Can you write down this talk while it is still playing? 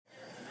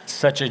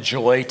Such a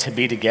joy to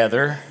be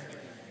together.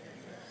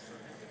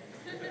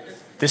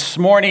 This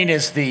morning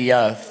is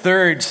the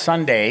third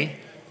Sunday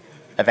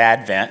of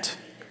Advent.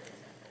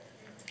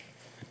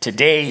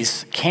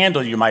 Today's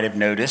candle, you might have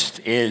noticed,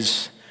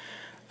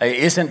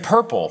 isn't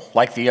purple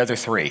like the other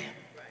three.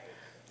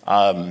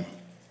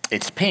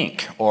 It's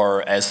pink,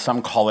 or as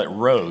some call it,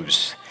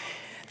 rose.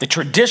 The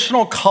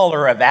traditional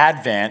color of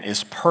Advent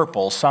is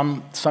purple.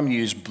 Some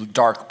use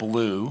dark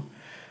blue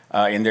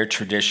in their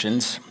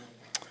traditions.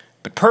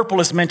 But purple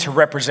is meant to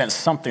represent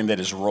something that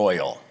is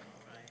royal.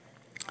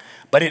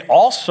 But it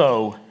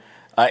also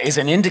is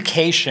an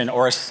indication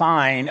or a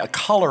sign, a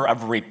color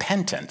of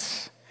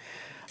repentance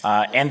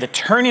and the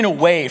turning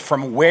away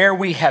from where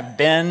we have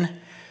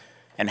been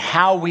and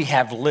how we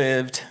have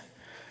lived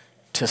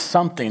to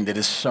something that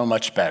is so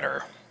much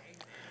better.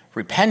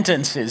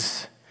 Repentance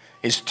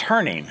is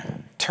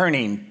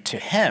turning to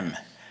Him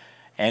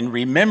and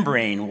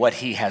remembering what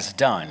He has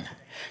done.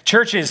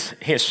 Churches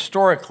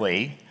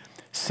historically,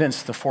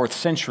 since the 4th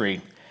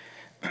century,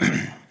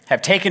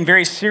 have taken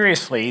very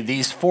seriously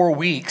these 4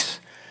 weeks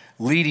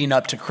leading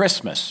up to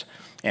Christmas.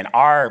 In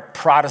our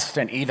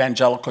Protestant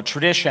evangelical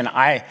tradition,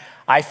 I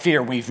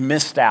fear we've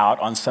missed out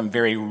on some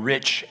very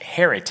rich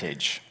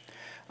heritage.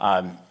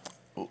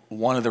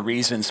 One of the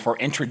reasons for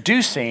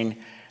introducing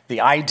the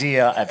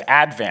idea of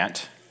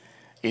Advent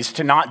is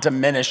to not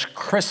diminish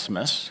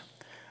Christmas,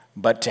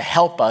 but to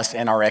help us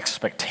in our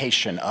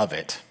expectation of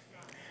it.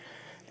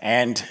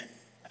 And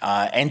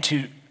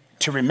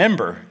to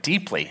remember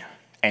deeply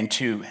and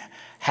to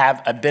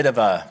have a bit of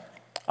a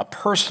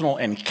personal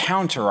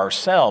encounter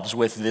ourselves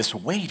with this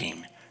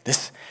waiting,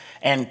 this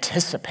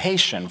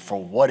anticipation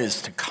for what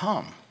is to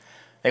come.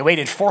 They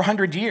waited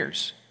 400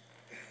 years.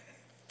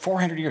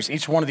 400 years.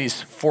 Each one of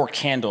these 4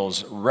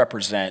 candles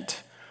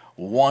represent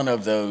one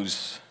of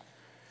those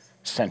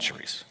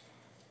centuries.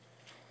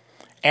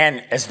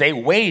 And as they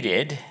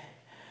waited,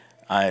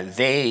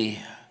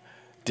 they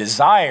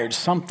desired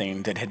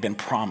something that had been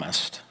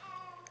promised.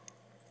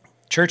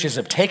 Churches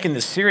have taken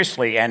this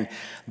seriously, and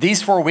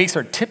these 4 weeks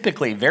are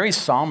typically very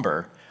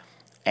somber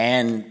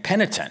and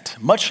penitent,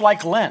 much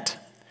like Lent.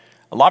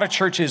 A lot of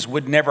churches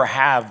would never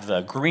have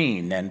the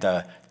green and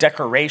the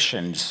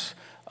decorations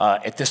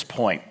at this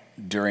point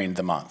during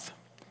the month.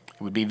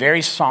 It would be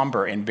very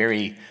somber and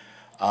very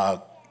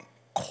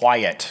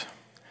quiet,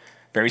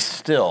 very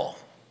still.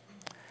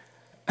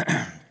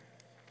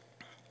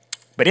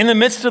 But in the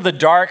midst of the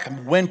dark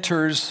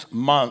winter's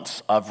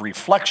months of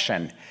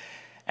reflection,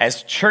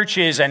 as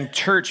churches and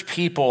church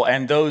people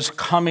and those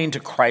coming to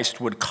Christ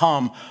would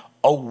come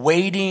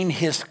awaiting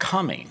His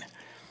coming,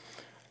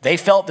 they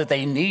felt that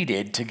they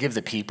needed to give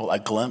the people a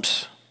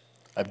glimpse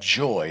of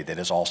joy that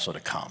is also to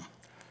come.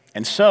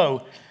 And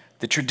so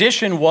the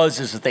tradition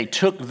was that they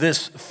took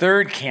this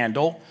third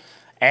candle,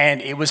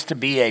 and it was to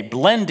be a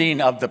blending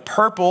of the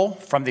purple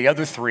from the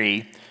other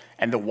 3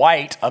 and the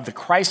white of the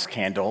Christ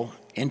candle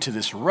into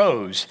this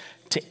rose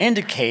to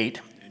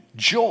indicate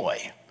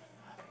joy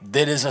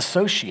that is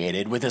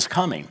associated with His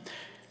coming.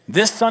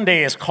 This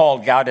Sunday is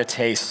called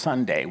Gaudete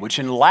Sunday, which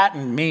in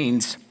Latin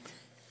means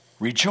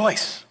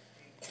rejoice.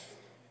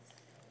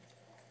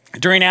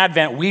 During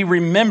Advent, we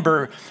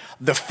remember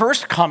the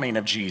first coming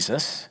of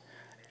Jesus,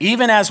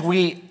 even as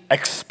we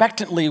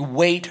expectantly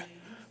wait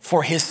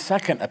for His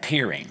second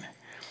appearing.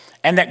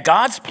 And that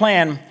God's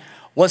plan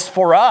was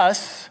for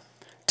us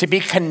to be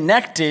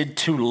connected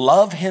to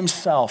love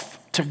Himself,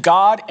 to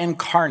God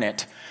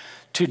incarnate,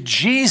 to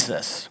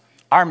Jesus,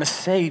 our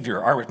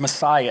Savior, our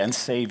Messiah and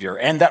Savior,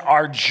 and that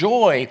our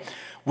joy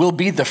will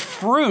be the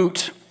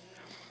fruit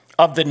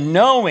of the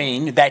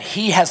knowing that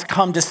He has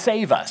come to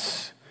save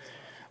us.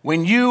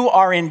 When you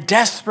are in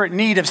desperate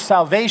need of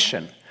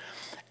salvation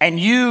and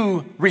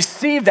you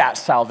receive that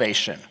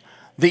salvation,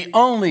 the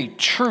only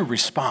true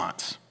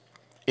response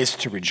is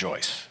to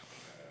rejoice.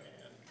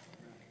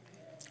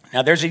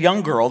 Now, there's a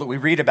young girl that we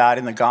read about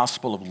in the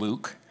Gospel of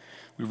Luke.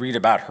 We read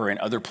about her in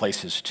other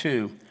places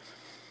too,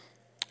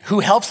 who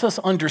helps us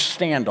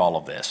understand all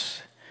of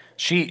this.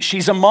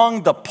 She's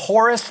among the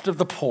poorest of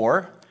the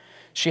poor.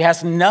 She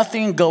has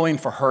nothing going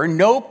for her,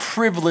 no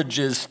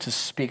privileges to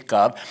speak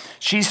of.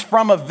 She's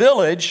from a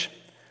village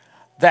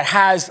that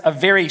has a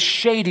very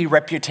shady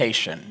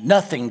reputation.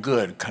 Nothing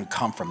good can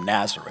come from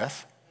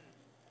Nazareth.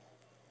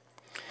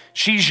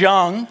 She's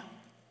young,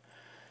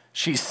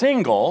 she's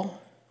single,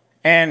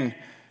 and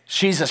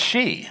she's a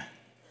she,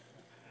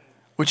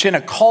 which in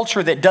a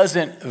culture that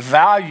doesn't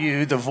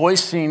value the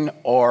voicing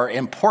or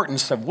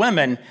importance of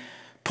women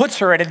puts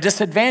her at a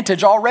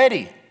disadvantage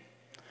already.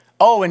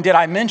 Oh, and did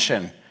I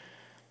mention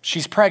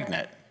she's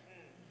pregnant?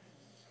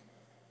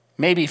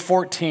 Maybe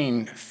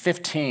 14,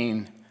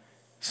 15,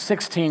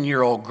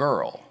 16-year-old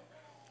girl,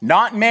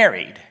 not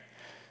married.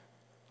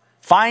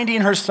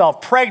 Finding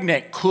herself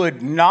pregnant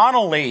could not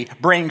only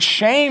bring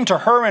shame to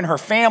her and her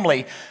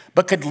family,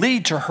 but could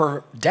lead to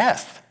her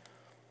death.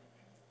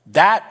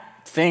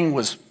 That thing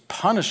was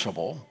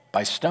punishable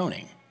by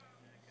stoning.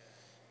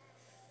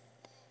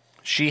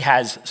 She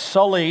has a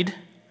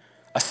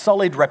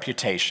sullied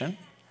reputation.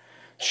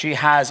 She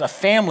has a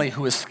family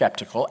who is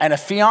skeptical and a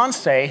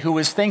fiance who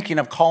is thinking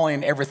of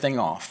calling everything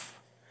off.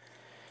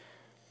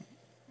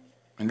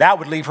 And that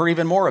would leave her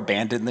even more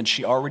abandoned than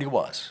she already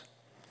was.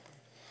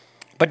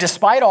 But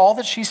despite all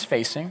that she's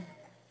facing,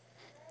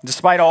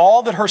 despite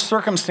all that her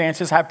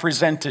circumstances have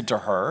presented to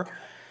her,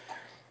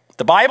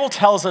 the Bible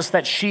tells us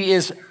that she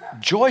is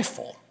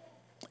joyful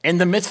in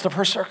the midst of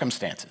her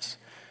circumstances,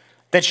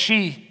 that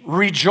she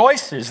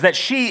rejoices, that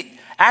she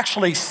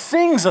actually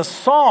sings a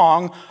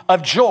song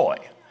of joy.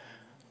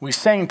 We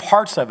sang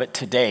parts of it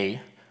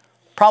today,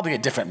 probably a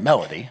different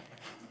melody.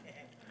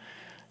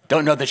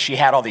 Don't know that she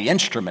had all the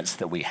instruments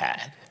that we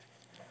had.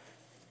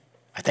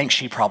 I think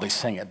she probably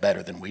sang it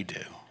better than we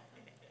do.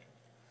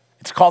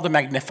 It's called the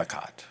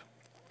Magnificat.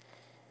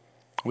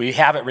 We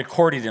have it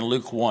recorded in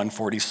Luke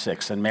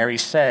 1:46, and Mary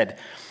said,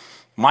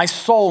 "My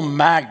soul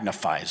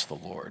magnifies the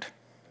Lord,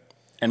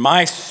 and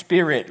my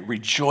spirit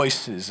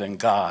rejoices in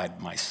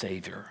God, my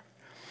Savior.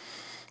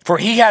 For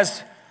he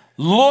has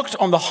looked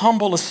on the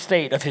humble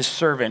estate of his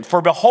servant.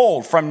 For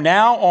behold, from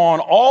now on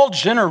all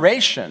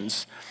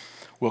generations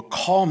will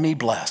call me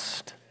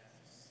blessed.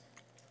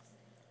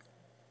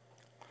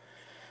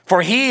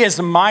 For he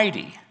is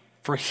mighty,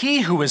 for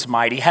he who is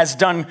mighty has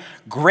done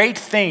great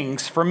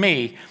things for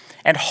me,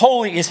 and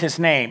holy is his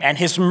name, and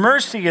his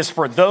mercy is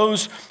for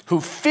those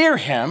who fear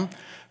him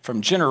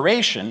from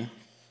generation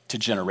to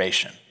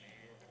generation."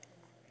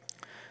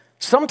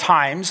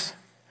 Sometimes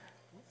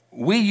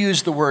we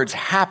use the words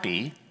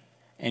happy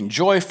and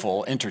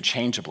joyful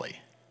interchangeably,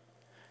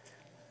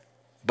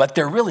 but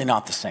they're really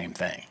not the same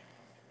thing.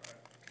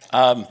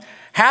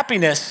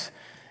 Happiness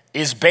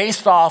is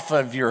based off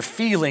of your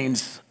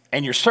feelings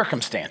and your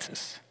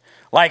circumstances.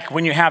 Like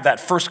when you have that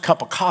first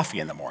cup of coffee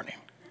in the morning,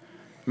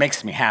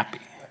 makes me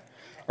happy.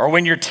 Or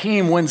when your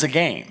team wins a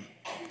game.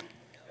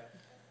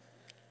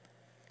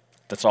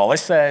 That's all I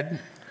said.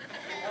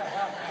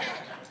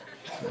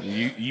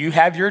 You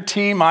have your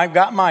team, I've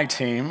got my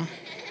team.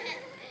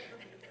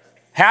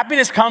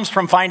 Happiness comes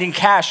from finding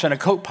cash in a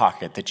coat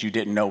pocket that you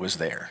didn't know was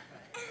there.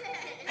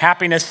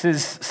 Happiness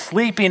is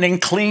sleeping in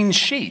clean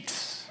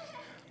sheets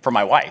for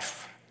my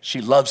wife. She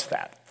loves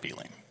that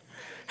feeling.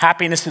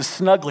 Happiness is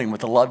snuggling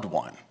with a loved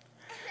one.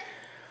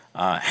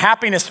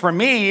 Happiness for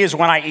me is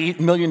when I eat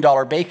 $1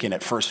 million bacon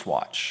at First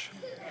Watch.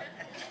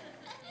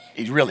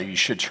 You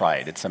should try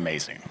it. It's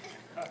amazing.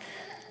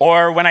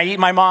 Or when I eat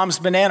my mom's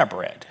banana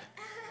bread,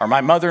 or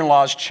my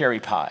mother-in-law's cherry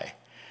pie,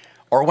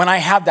 or when I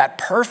have that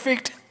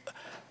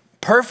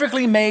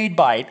perfectly made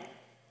bite,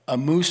 a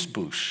mousse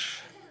bouche.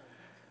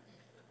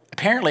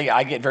 Apparently,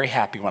 I get very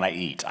happy when I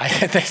eat.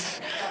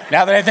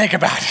 Now that I think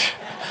about it,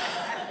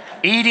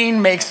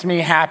 eating makes me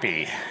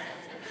happy.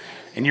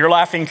 And you're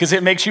laughing because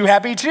it makes you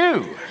happy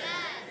too.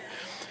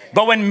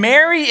 But when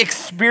Mary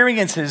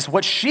experiences,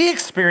 what she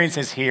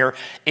experiences here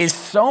is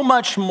so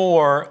much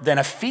more than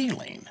a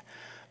feeling,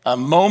 a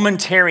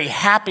momentary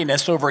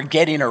happiness over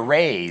getting a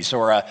raise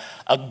or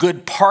a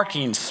good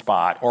parking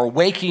spot or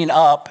waking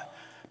up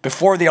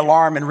before the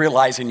alarm and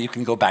realizing you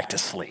can go back to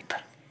sleep.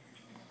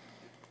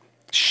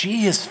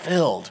 She is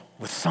filled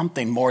with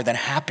something more than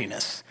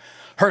happiness.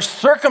 Her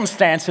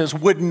circumstances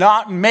would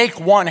not make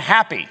one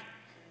happy,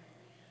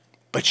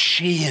 but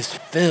she is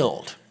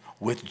filled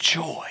with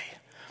joy,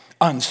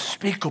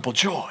 unspeakable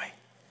joy.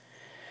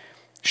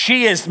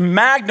 She is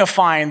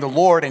magnifying the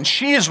Lord and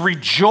she is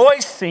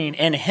rejoicing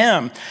in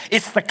him.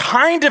 It's the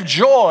kind of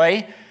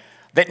joy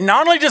that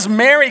not only does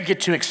Mary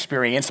get to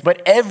experience,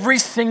 but every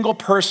single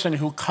person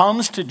who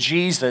comes to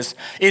Jesus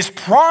is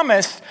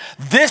promised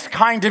this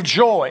kind of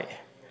joy.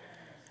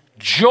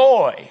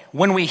 Joy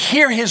when we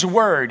hear his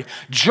word,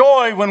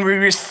 joy when we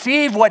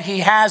receive what he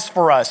has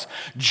for us,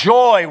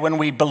 joy when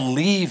we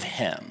believe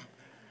him.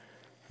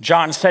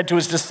 Jesus said to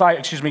his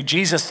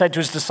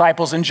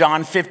disciples in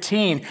John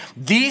 15,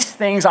 "These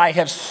things I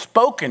have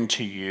spoken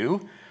to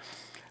you,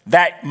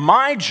 that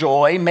my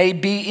joy may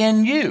be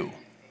in you,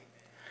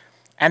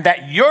 and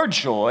that your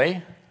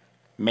joy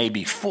may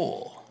be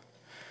full."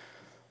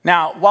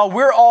 Now, while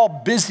we're all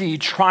busy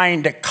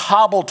trying to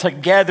cobble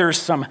together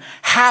some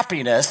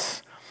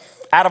happiness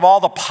out of all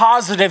the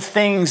positive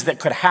things that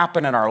could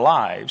happen in our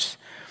lives,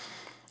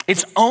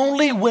 it's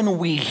only when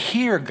we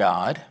hear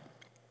God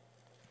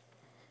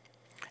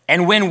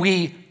and when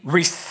we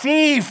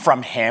receive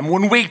from him,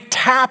 when we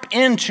tap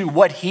into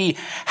what he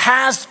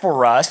has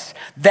for us,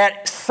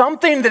 that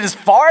something that is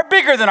far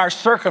bigger than our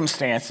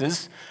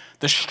circumstances,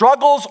 the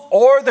struggles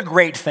or the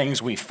great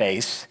things we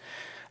face,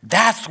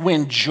 that's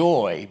when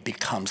joy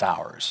becomes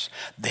ours,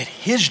 that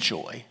his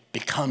joy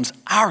becomes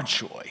our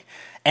joy,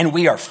 and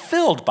we are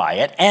filled by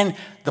it. And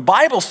the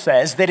Bible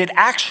says that it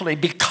actually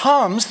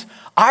becomes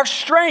our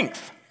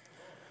strength.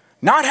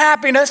 Not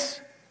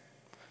happiness,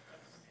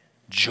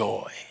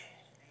 joy.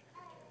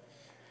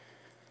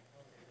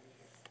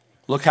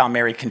 Look how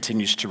Mary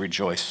continues to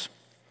rejoice.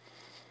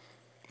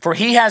 For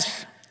he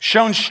has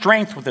shown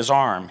strength with his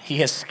arm. He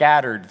has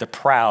scattered the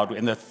proud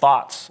in the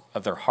thoughts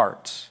of their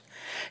hearts.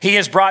 He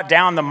has brought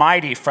down the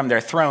mighty from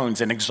their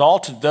thrones and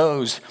exalted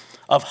those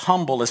of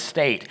humble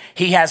estate.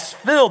 He has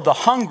filled the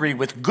hungry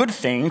with good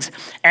things,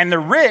 and the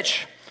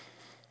rich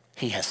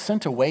he has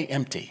sent away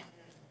empty.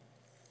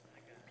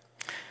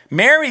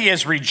 Mary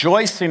is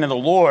rejoicing in the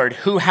Lord,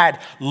 who had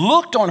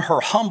looked on her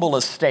humble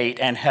estate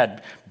and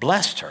had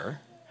blessed her.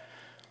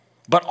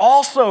 But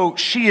also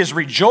she is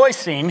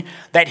rejoicing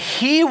that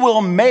he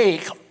will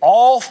make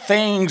all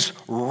things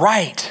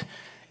right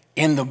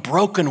in the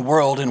broken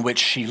world in which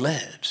she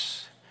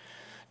lives.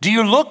 Do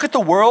you look at the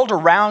world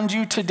around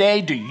you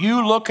today? Do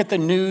you look at the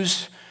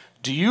news?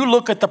 Do you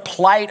look at the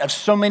plight of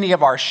so many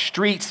of our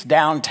streets,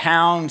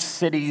 downtown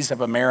cities of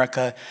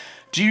America?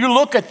 Do you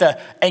look at the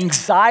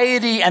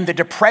anxiety and the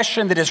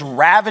depression that is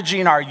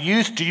ravaging our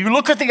youth? Do you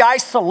look at the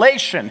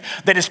isolation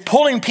that is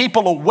pulling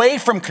people away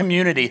from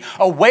community,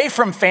 away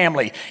from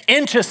family,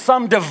 into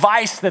some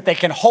device that they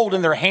can hold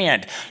in their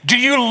hand? Do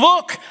you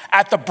look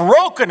at the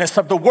brokenness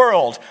of the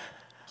world,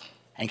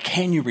 and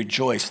can you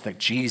rejoice that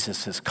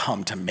Jesus has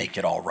come to make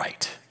it all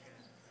right?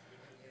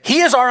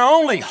 He is our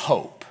only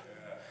hope.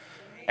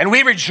 And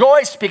we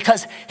rejoice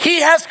because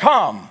he has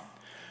come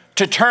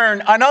to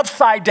turn an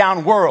upside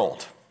down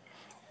world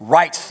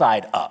right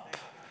side up.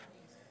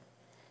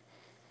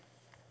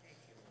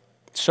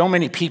 So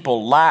many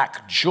people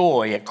lack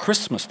joy at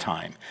Christmas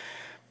time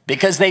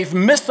because they've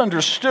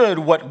misunderstood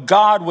what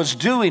God was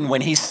doing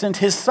when he sent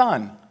his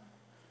son.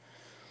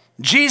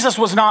 Jesus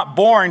was not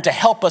born to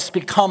help us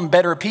become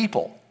better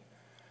people.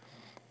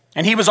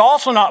 And he was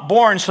also not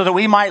born so that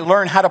we might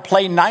learn how to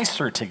play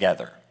nicer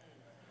together.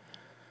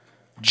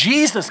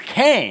 Jesus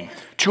came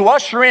to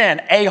usher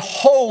in a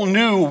whole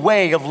new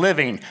way of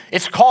living.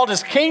 It's called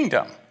his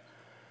kingdom.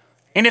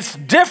 And it's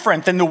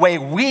different than the way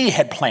we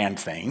had planned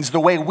things, the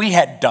way we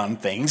had done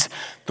things,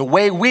 the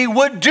way we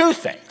would do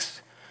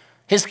things.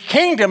 His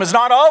kingdom is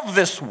not of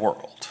this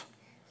world.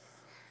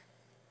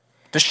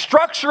 The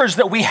structures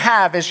that we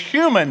have as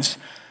humans,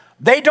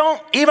 they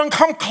don't even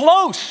come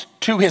close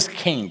to his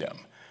kingdom.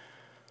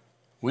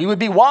 We would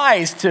be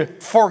wise to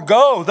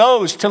forego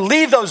those, to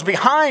leave those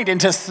behind,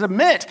 and to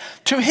submit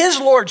to his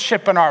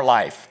lordship in our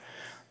life.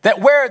 That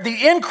where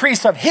the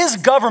increase of his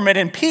government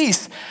and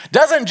peace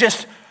doesn't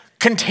just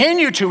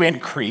continue to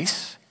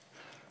increase,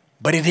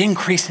 but it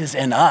increases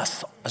in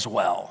us as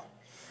well.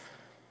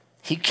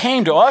 He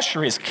came to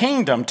usher his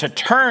kingdom, to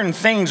turn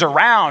things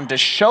around, to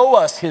show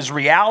us his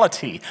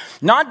reality,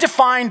 not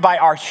defined by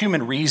our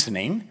human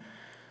reasoning,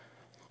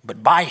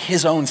 but by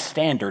his own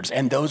standards,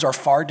 and those are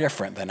far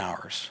different than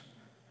ours.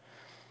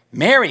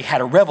 Mary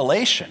had a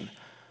revelation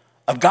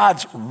of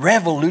God's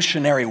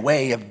revolutionary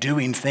way of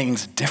doing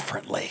things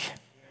differently.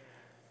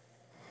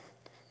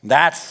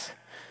 That's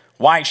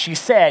why she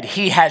said,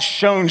 he has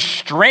shown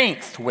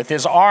strength with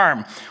his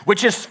arm,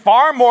 which is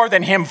far more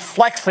than him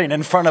flexing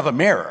in front of a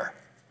mirror.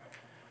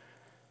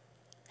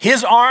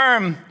 His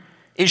arm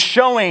is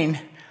showing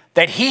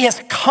that he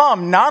has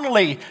come not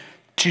only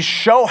to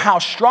show how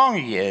strong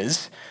he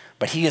is,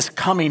 but he is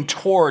coming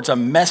towards a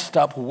messed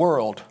up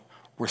world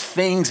where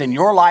things in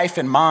your life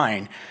and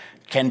mine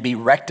can be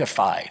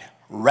rectified,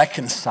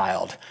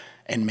 reconciled,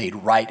 and made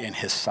right in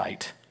his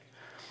sight.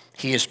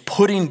 He is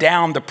putting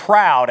down the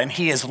proud, and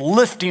he is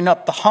lifting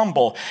up the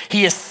humble.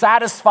 He is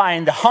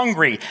satisfying the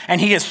hungry, and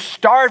he is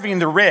starving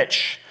the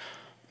rich.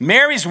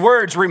 Mary's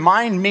words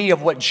remind me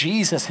of what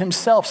Jesus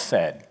himself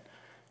said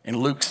in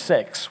Luke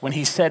 6, when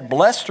he said,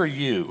 "Blessed are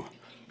you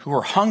who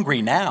are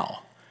hungry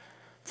now,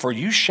 for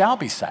you shall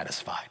be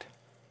satisfied.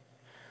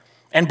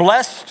 And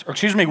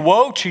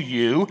woe to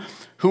you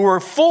who are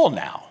full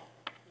now,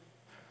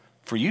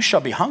 for you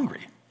shall be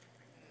hungry."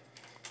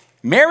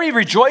 Mary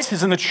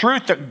rejoices in the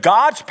truth that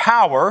God's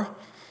power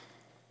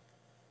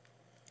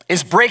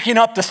is breaking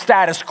up the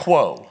status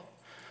quo.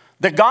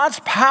 That God's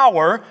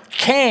power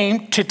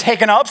came to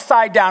take an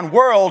upside down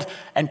world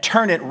and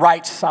turn it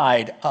right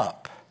side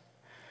up.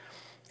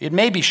 It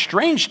may be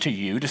strange to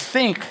you to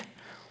think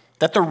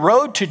that the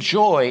road to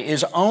joy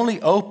is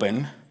only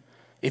open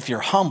if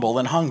you're humble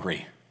and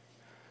hungry.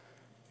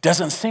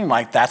 Doesn't seem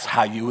like that's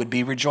how you would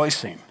be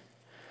rejoicing.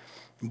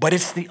 But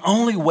it's the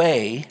only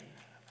way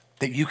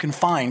that you can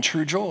find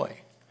true joy,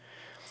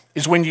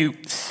 is when you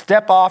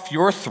step off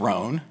your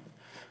throne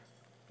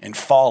and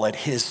fall at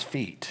his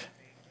feet.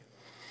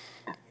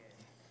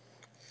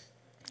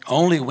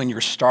 Only when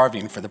you're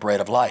starving for the bread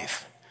of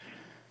life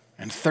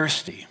and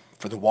thirsty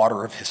for the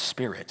water of his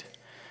spirit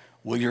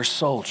will your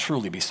soul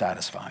truly be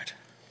satisfied.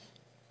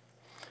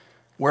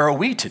 Where are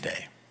we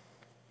today?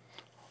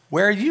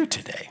 Where are you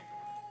today?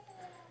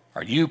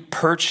 Are you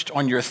perched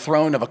on your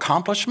throne of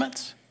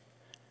accomplishments?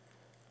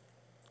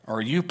 Or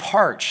are you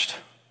parched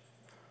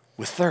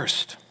with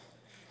thirst,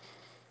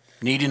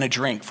 needing a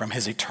drink from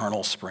his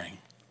eternal spring?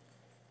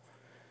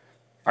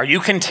 Are you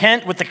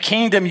content with the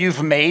kingdom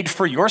you've made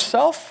for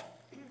yourself?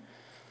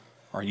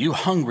 Or are you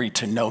hungry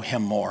to know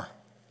him more?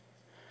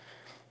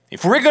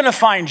 If we're going to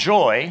find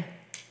joy,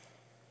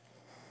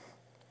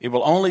 it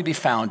will only be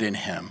found in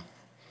him,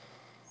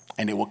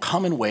 and it will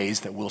come in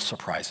ways that will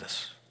surprise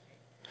us.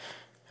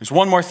 There's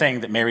one more thing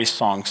that Mary's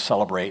song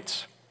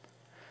celebrates.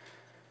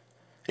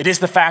 It is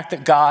the fact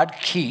that God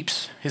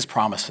keeps his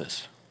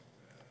promises.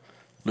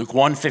 Luke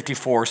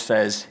 1:54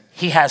 says,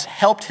 he has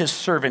helped his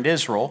servant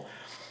Israel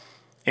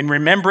in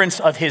remembrance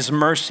of his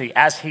mercy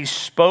as he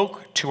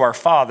spoke to our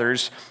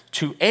fathers,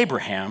 to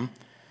Abraham,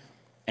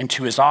 and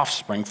to his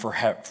offspring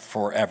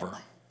forever.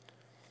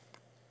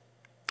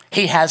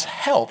 He has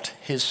helped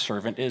his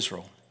servant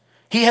Israel.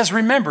 He has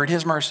remembered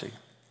his mercy.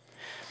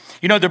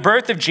 You know, the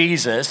birth of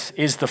Jesus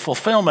is the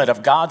fulfillment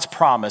of God's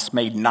promise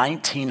made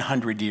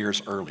 1,900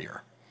 years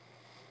earlier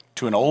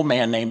to an old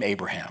man named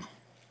Abraham.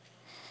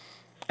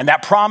 And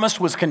that promise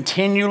was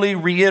continually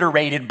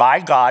reiterated by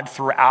God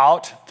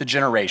throughout the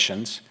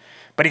generations.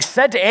 But he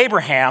said to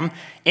Abraham,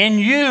 in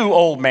you,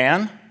 old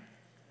man,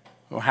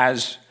 who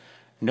has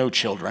no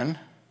children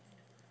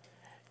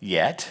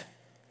yet,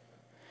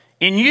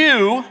 in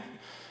you,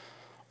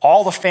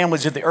 all the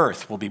families of the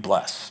earth will be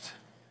blessed.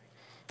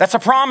 That's a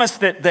promise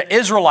that the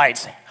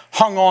Israelites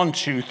hung on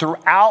to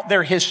throughout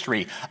their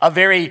history, a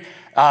very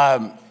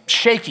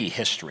shaky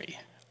history,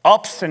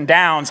 ups and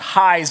downs,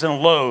 highs and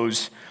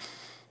lows.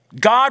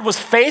 God was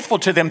faithful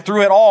to them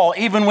through it all,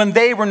 even when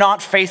they were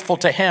not faithful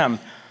to him.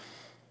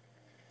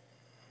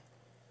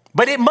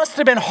 But it must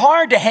have been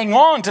hard to hang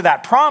on to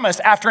that promise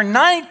after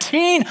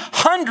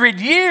 1,900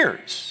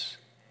 years.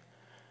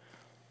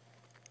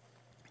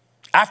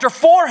 After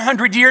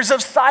 400 years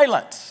of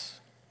silence.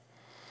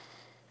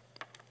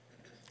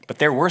 But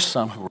there were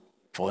some who were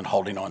faithful in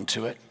holding on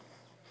to it.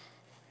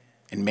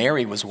 And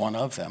Mary was one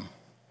of them.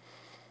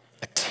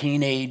 A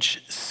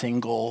teenage,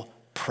 single,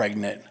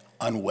 pregnant,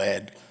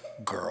 unwed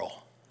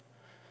girl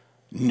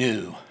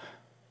knew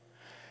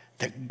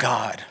that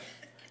God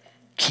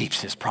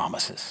keeps his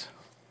promises.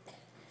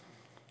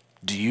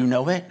 Do you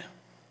know it?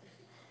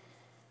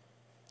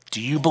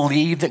 Do you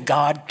believe that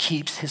God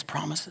keeps his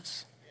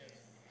promises?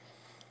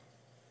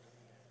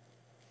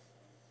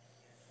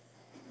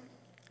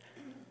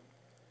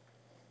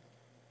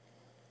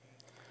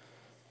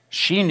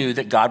 She knew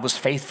that God was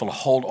faithful to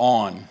hold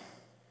on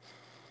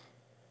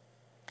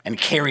and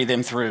carry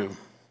them through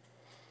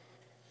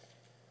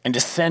and to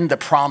send the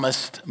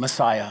promised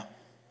Messiah,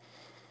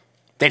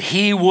 that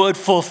he would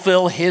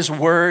fulfill his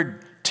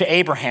word to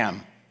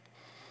Abraham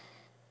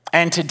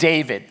and to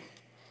David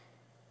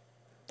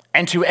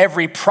and to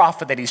every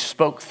prophet that he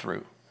spoke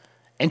through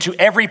and to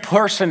every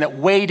person that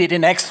waited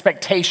in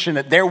expectation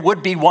that there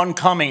would be one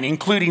coming,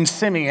 including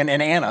Simeon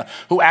and Anna,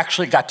 who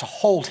actually got to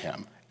hold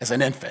him as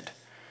an infant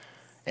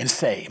and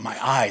say, my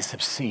eyes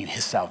have seen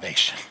his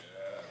salvation.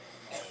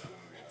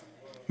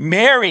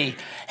 Mary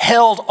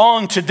held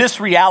on to this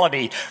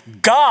reality.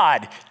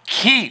 God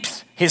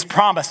keeps his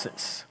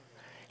promises.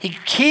 He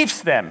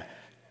keeps them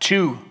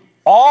to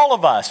all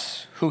of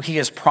us who he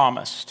has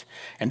promised.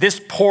 And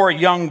this poor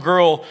young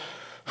girl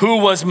who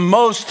was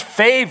most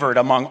favored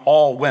among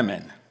all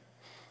women,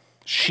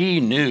 she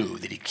knew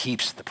that he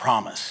keeps the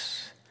promise.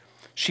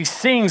 She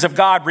sings of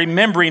God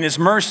remembering his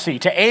mercy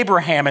to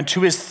Abraham and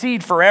to his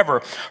seed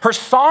forever. Her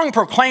song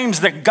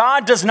proclaims that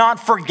God does not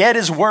forget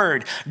his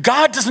word.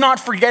 God does not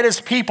forget his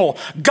people.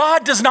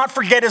 God does not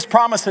forget his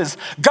promises.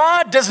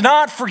 God does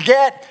not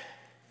forget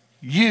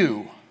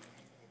you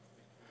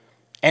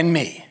and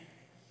me.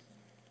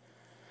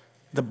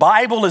 The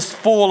Bible is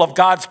full of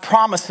God's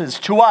promises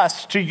to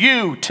us, to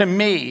you, to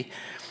me.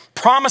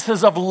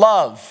 Promises of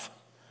love.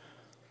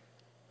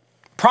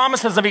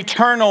 Promises of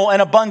eternal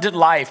and abundant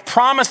life.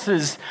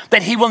 Promises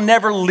that he will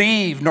never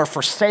leave nor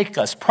forsake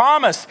us.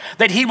 Promise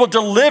that he will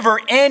deliver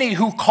any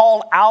who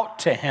call out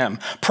to him.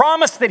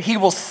 Promise that he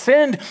will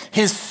send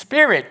his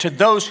spirit to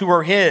those who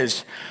are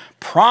his.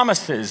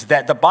 Promises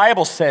that the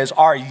Bible says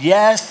are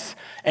yes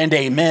and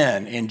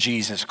amen in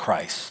Jesus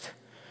Christ.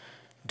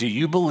 Do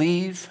you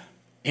believe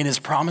in his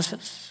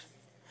promises?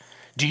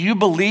 Do you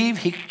believe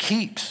he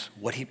keeps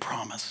what he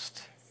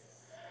promised?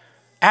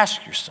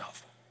 Ask yourself,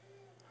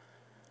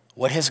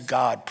 what has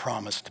God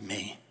promised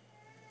me?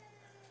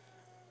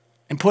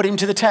 And put him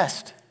to the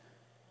test.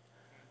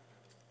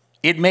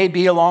 It may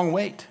be a long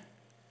wait.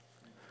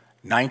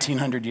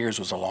 1,900 years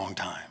was a long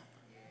time.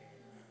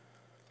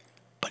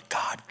 But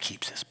God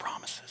keeps his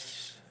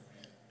promises.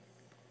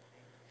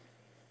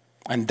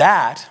 And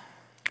that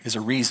is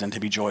a reason to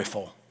be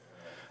joyful.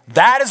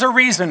 That is a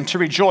reason to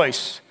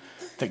rejoice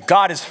that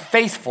God is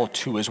faithful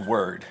to his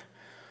word.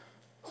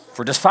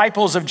 For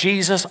disciples of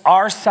Jesus,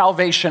 our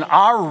salvation,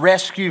 our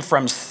rescue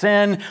from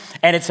sin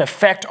and its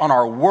effect on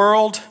our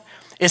world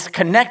is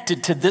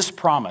connected to this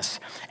promise.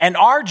 And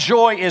our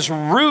joy is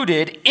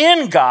rooted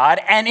in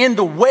God and in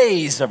the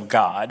ways of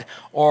God,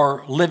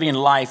 or living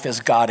life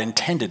as God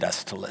intended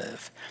us to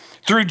live.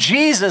 Through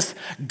Jesus,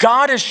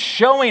 God is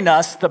showing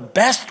us the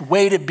best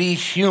way to be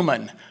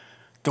human,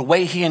 the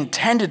way he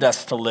intended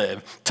us to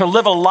live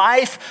a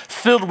life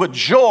filled with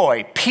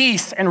joy,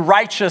 peace, and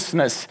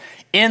righteousness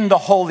in the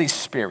Holy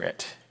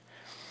Spirit.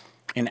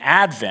 In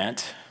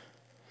Advent,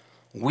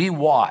 we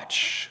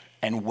watch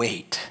and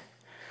wait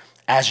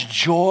as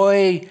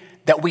joy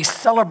that we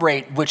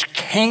celebrate, which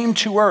came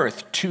to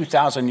earth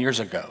 2,000 years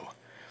ago,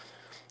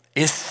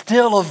 is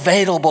still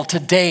available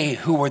today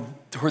for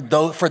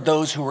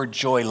those who are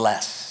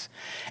joyless.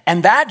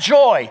 And that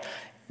joy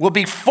will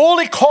be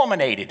fully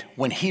culminated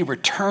when he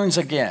returns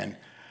again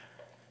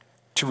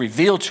to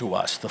reveal to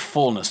us the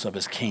fullness of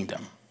his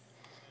kingdom.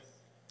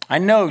 I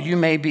know you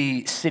may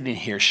be sitting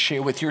here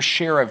with your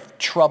share of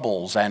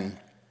troubles and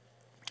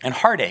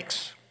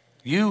heartaches.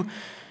 You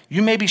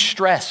may be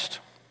stressed.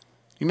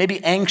 You may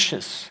be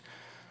anxious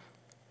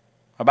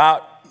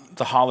about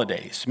the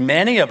holidays.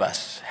 Many of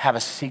us have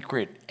a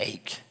secret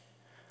ache,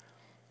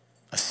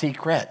 a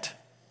secret,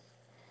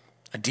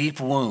 a deep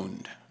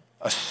wound,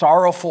 a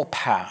sorrowful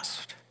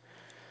past.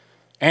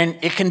 And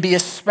it can be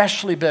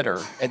especially bitter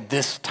at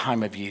this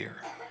time of year.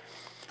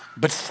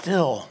 But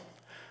still,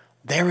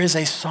 there is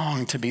a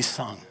song to be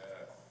sung.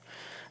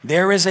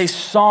 There is a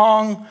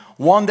song,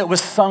 one that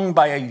was sung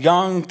by a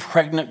young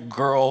pregnant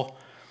girl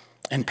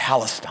in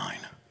Palestine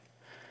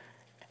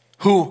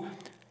who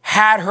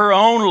had her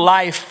own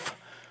life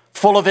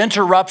full of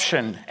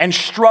interruption and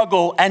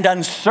struggle and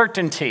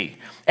uncertainty.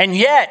 And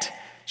yet,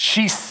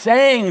 she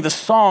sang the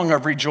song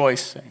of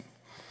rejoicing.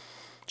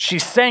 She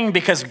sang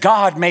because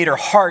God made her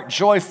heart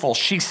joyful.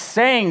 She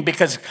sang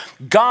because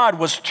God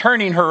was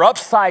turning her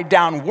upside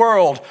down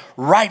world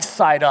right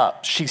side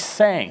up. She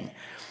sang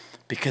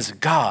because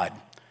God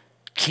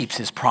keeps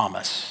his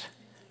promise.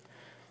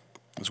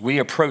 As we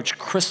approach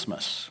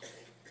Christmas,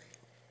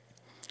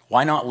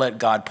 why not let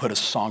God put a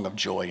song of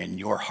joy in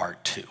your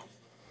heart too?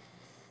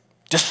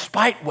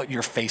 Despite what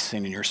you're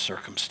facing in your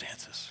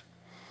circumstances.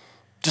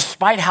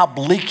 Despite how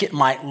bleak it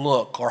might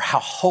look or how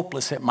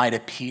hopeless it might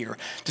appear,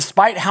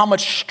 despite how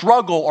much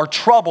struggle or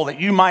trouble that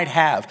you might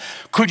have,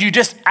 could you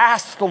just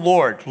ask the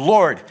Lord,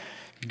 Lord,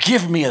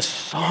 give me a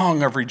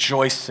song of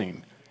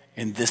rejoicing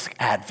in this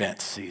Advent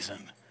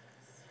season?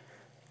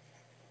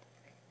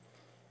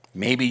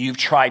 Maybe you've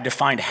tried to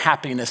find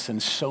happiness in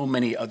so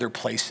many other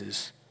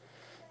places.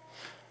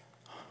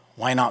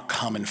 Why not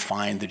come and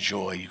find the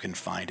joy you can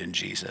find in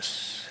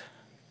Jesus?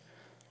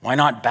 Why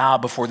not bow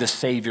before the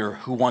Savior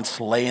who once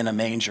lay in a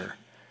manger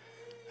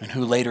and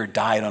who later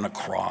died on a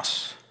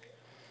cross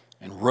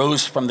and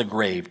rose from the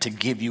grave to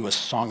give you a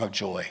song of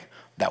joy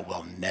that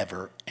will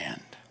never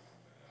end?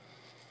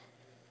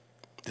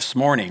 This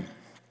morning,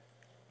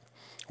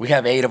 we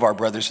have 8 of our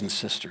brothers and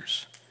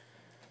sisters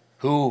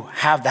who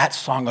have that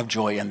song of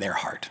joy in their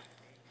heart.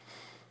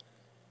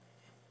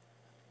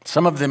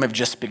 Some of them have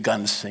just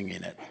begun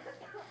singing it.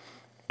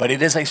 But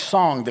it is a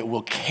song that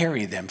will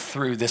carry them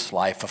through this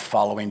life of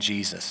following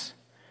Jesus.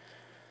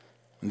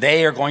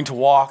 They are going to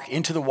walk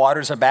into the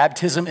waters of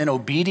baptism in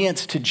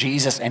obedience to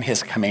Jesus and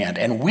his command.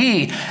 And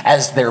we,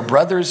 as their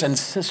brothers and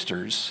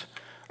sisters,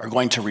 are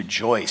going to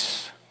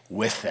rejoice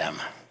with them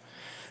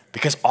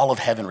because all of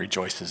heaven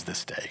rejoices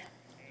this day.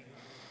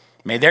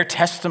 May their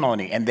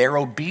testimony and their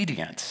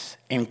obedience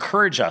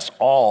encourage us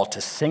all to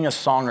sing a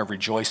song of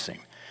rejoicing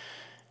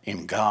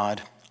in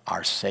God,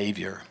 our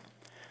Savior.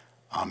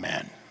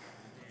 Amen.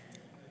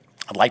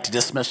 I'd like to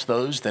dismiss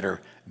those that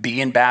are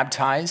being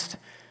baptized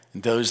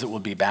and those that will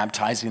be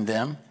baptizing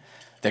them.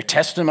 Their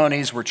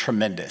testimonies were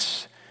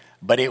tremendous,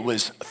 but it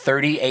was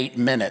 38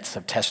 minutes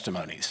of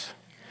testimonies.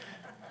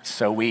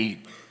 So we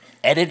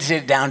edited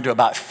it down to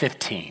about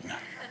 15.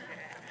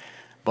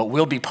 But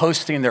we'll be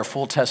posting their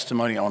full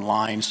testimony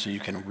online so you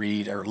can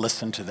read or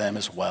listen to them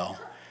as well.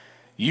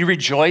 You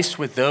rejoice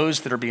with those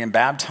that are being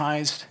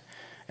baptized,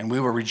 and we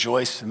will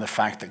rejoice in the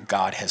fact that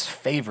God has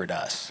favored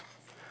us.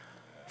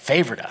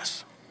 Favored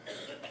us.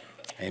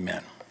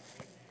 Amen.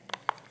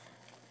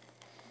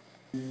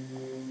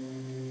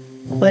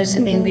 What does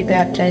it mean to be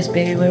baptized,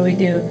 baby? What do we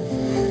do?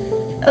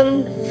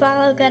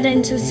 Follow God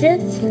into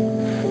sins.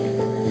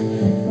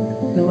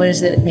 What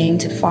does it mean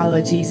to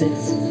follow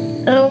Jesus?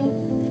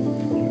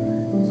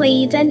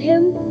 Believe in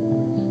him.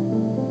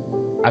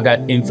 I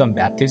got infant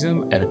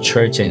baptism at a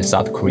church in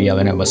South Korea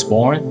when I was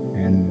born,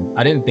 and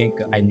I didn't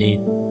think I need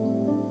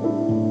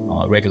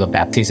regular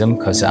baptism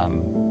because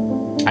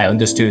I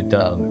understood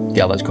the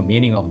theological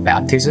meaning of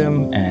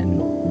baptism,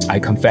 and I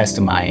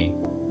confessed my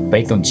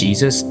faith on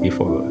Jesus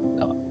before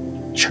the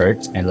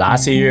church. And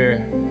last year,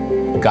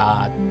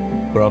 God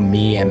brought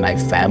me and my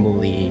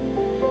family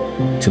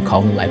to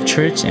Covenant Life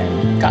Church,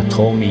 and God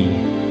told me,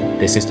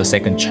 this is the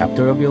second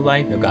chapter of your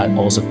life. And God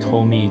also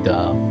told me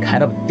the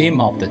kind of theme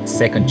of the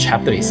second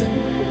chapter is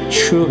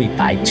truly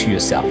die to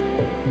yourself,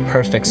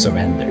 perfect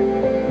surrender.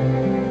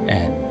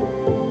 And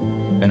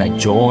when I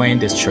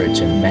joined this church,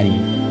 and many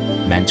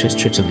mentors,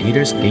 church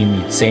leaders gave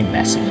me the same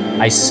message.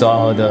 I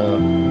saw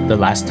the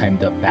last time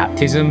the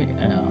baptism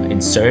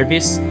in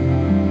service.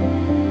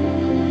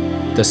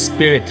 The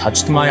Spirit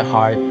touched my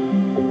heart,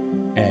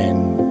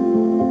 and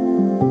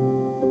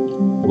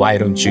why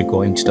don't you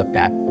go into the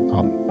baptism?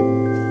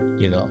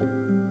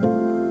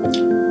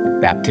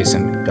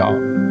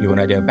 You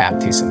want to do a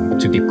baptism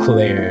to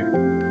declare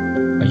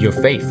your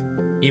faith.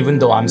 Even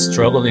though I'm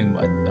struggling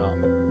with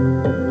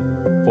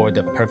for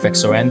the perfect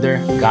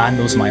surrender, God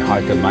knows my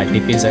heart and my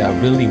deep inside. I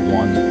really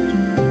want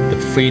the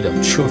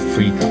freedom, true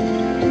freedom.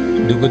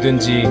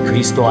 누구든지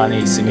그리스도 안에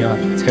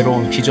있으면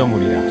새로운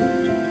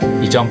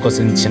피조물이라. 이전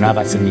것은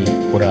지나갔으니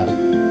보라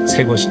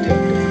새 것이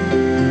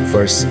되었다.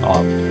 Verse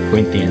of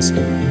Corinthians.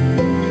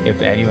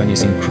 If anyone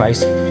is in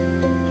Christ,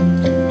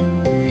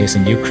 is a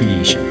new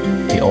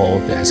creation. The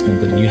old has gone,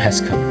 the new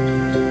has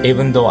come.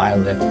 Even though I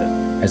lived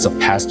as a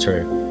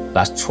pastor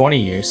last 20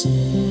 years,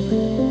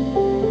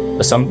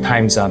 but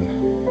sometimes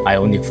I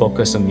only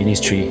focus on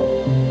ministry.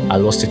 I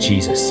lost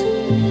Jesus.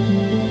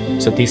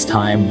 So this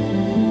time,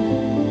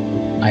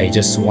 I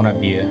just want to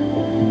be a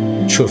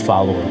true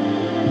follower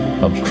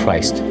of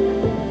Christ.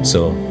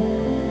 So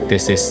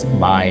this is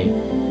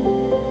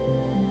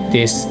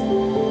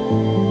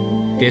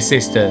this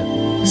is the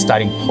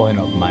starting point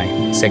of my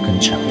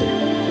second chapter.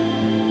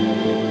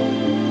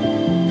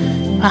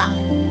 Wow.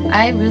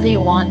 I really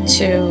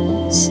want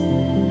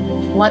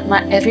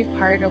every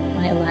part of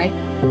my life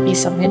be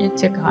submitted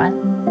to God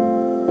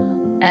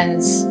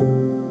as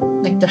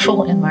like the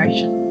full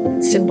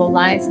immersion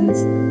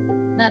symbolizes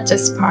not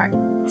just part,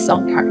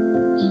 some part.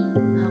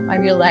 I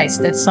realize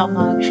that some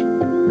of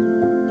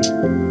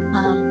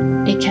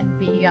it can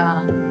be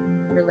a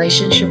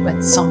relationship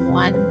with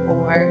someone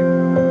or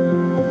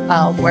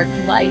work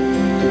life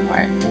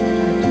or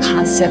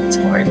concept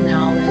or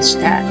knowledge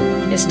that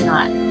is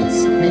not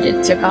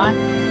submitted to God.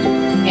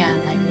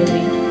 And I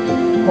really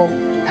hope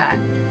that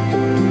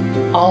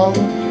all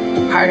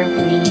part of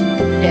me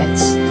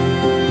is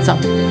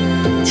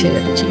submitted to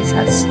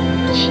Jesus.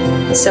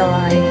 So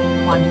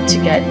I wanted to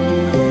get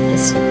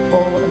this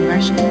full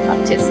immersion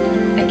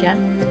baptism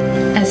again.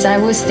 As I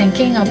was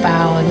thinking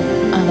about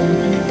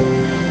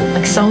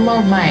like some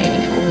of my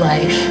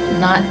life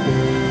not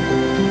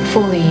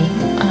fully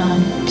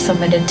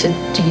submitted to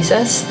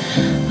Jesus,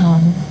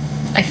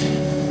 I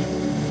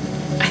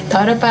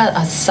thought about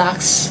a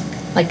socks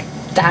like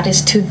that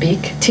is too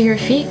big to your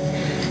feet,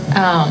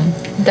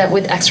 that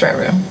with extra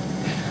room.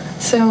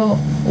 So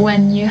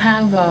when you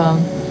have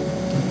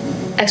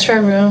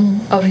extra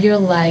room of your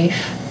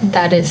life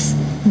that is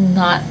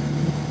not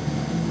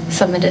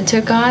submitted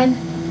to God,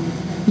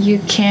 you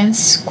can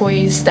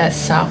squeeze that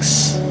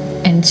socks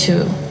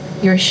into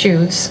your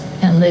shoes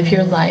and live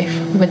your life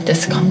with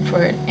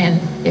discomfort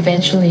and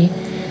eventually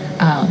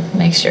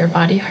makes your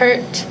body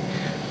hurt.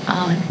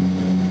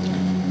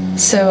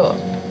 So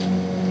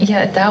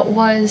yeah,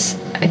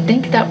 I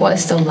think that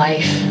was the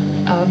life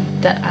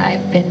that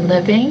I've been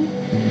living,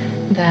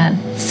 that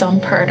some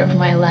part of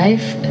my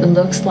life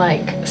looks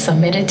like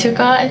submitted to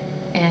God,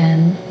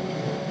 and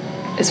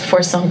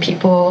for some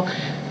people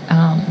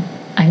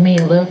I may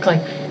look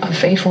like a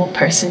faithful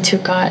person to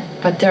God,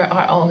 but there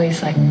are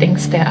always like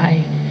things that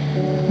I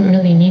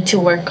really need to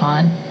work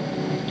on.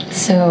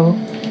 So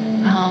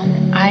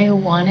I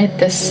wanted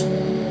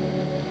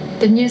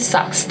the new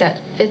socks that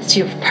fits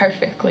you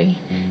perfectly,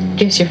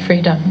 gives you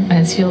freedom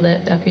as you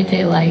live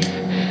everyday life.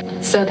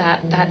 So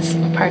that's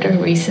part of the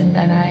reason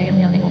that I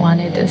really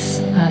wanted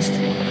this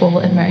full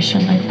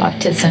immersion, like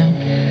baptism.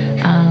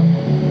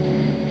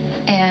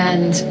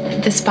 And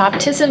this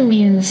baptism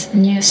means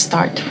new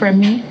start for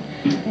me.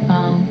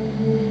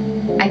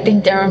 I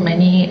think there are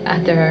many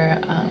other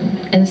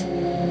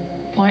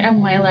point of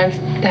my life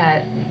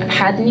that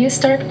had a new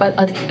start, but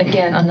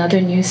again,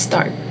 another new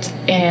start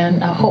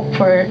and a hope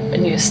for a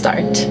new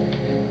start.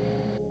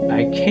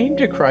 I came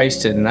to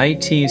Christ in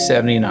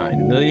 1979, a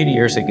million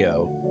years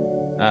ago.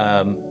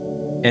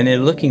 And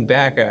in looking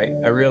back,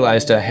 I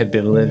realized I had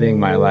been living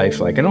my life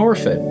like an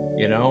orphan,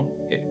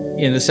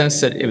 in the sense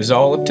that it was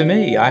all up to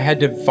me. I had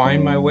to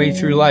find my way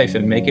through life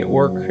and make it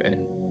work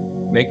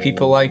and make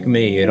people like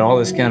me and all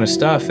this kind of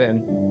stuff.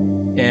 And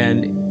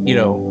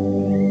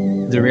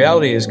the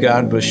reality is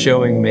God was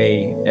showing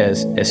me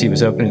as he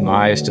was opening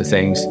my eyes to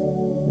things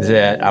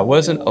that I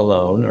wasn't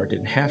alone or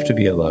didn't have to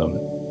be alone,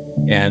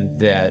 and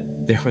that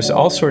there was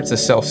all sorts of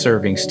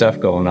self-serving stuff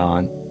going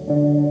on.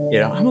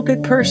 I'm a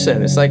good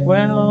person. It's like,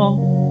 well,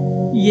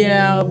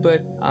 yeah,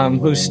 but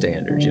whose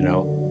standard,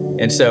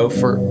 And so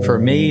for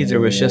me, there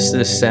was just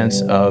this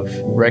sense of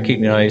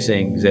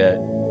recognizing that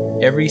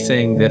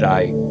everything that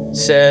I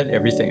said,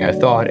 everything I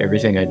thought,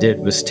 everything I did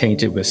was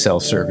tainted with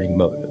self-serving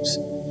motives.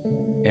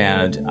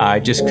 And I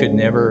just could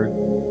never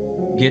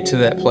get to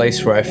that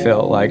place where I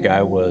felt like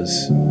I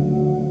was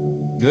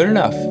good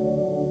enough.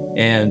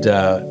 And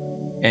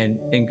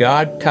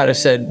God kind of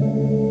said,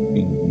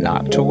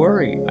 not to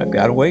worry, I've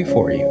got a way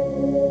for you.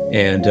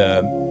 And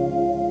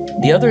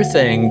the other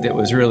thing that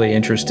was really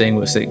interesting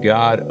was that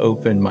God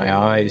opened my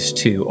eyes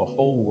to a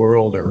whole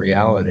world of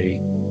reality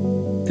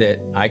that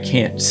I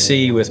can't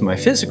see with my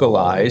physical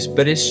eyes,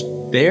 but it's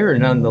there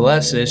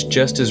nonetheless, and it's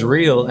just as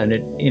real, and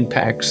it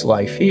impacts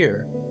life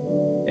here.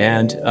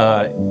 And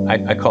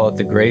I call it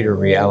the greater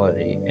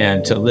reality.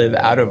 And to live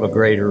out of a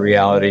greater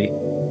reality,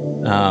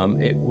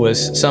 it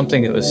was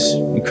something that was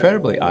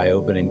incredibly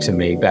eye-opening to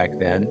me back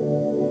then.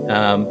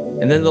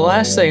 And then the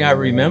last thing I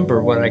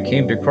remember when I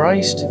came to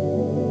Christ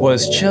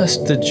was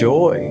just the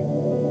joy,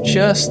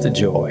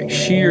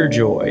 sheer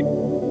joy.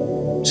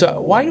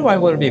 So why do I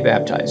want to be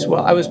baptized?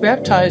 Well, I was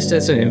baptized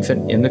as an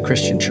infant in the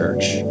Christian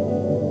church.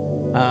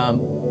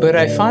 But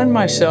I find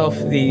myself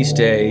these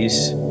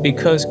days,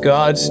 because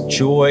God's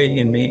joy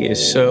in me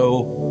is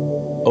so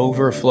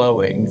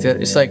overflowing, that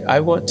it's like I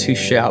want to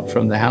shout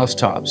from the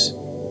housetops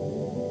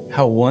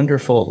how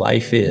wonderful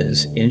life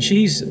is in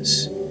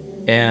Jesus.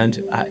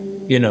 And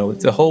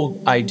the whole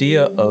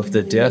idea of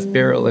the death,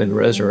 burial, and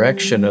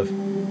resurrection of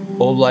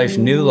old life,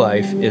 new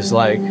life is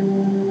like,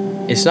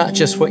 it's not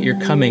just what you're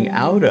coming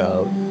out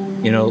of.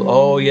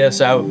 Oh,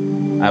 yes, I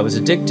was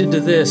addicted to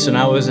this and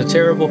I was a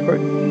terrible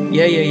person.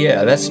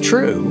 Yeah, that's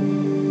true.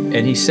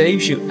 And he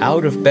saves you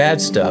out of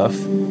bad stuff,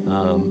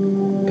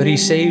 but he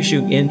saves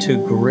you into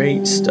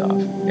great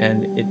stuff.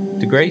 And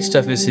the great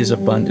stuff is his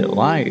abundant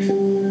life.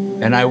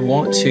 And I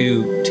want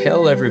to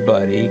tell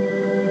everybody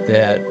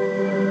that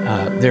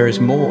there is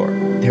more.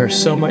 There's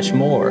so much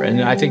more.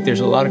 And I think there's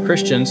a lot of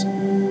Christians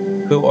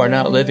who are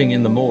not living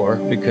in the more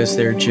because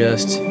they're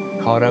just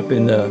caught up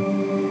in the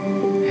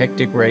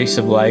hectic race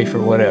of life or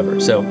whatever.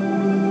 So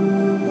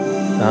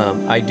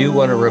I do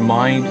want to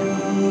remind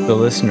the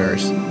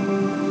listeners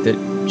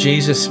that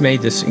Jesus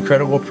made this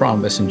incredible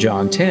promise in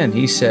John 10.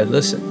 He said,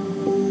 listen,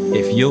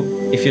 if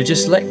you'll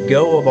just let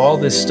go of all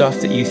this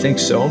stuff that you think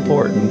is so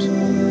important,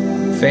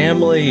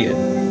 family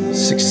and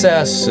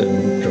success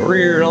and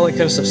career and all that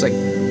kind of stuff, it's like,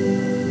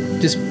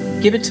 just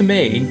give it to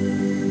me.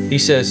 He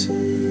says,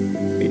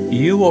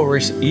 you will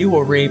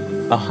reap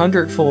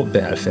 100-fold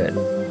benefit,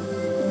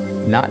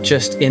 not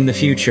just in the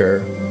future,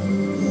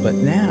 but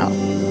now.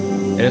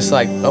 And it's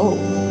like, oh,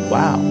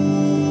 wow.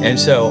 And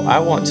so I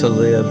want to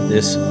live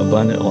this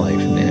abundant life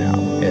now.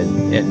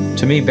 And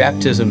to me,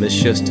 baptism is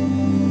just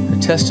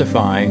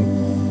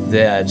testifying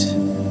that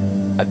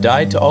I've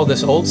died to all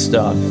this old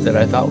stuff that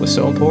I thought was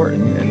so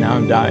important, and now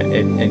I'm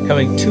dying and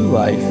coming to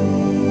life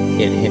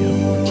in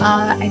him.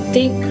 I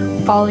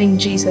think following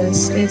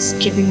Jesus is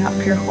giving up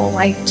your whole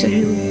life to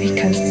him,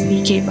 because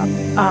he gave up,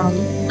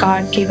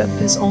 God gave up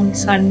his only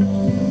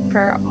son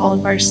for all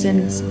of our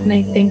sins. And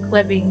I think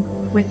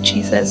living with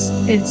Jesus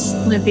is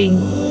living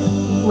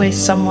with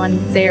someone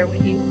there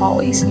with you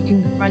always. You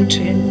can run to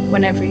him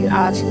whenever you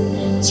have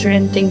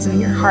certain things in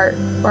your heart,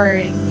 or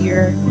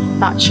you're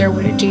not sure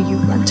what to do, you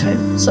run to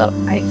him. So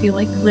I feel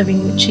like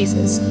living with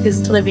Jesus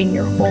is living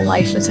your whole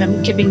life with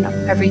him, giving up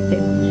everything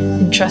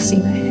and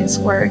trusting that his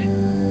word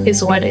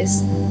is what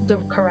is the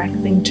correct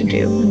thing to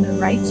do and the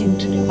right thing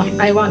to do.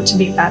 I want to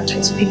be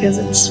baptized because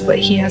it's what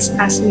he has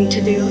asked me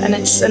to do, and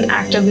it's an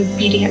act of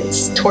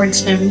obedience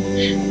towards him.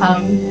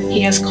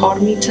 He has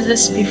called me to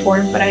this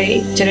before, but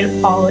I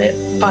didn't follow it.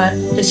 But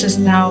this is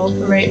now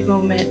the right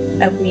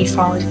moment of me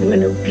following him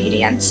in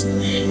obedience.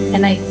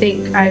 And I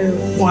think I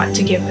want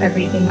to give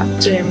everything up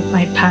to him,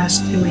 my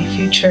past and my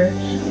future.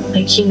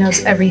 Like, he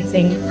knows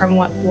everything from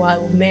who I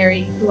will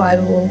marry, who I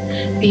will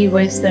be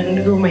with, and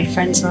who my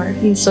friends are.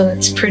 And so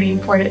it's pretty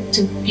important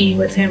to be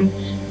with him.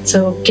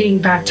 So getting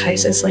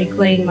baptized is like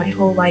laying my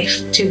whole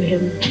life to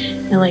him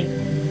and like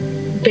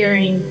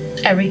burying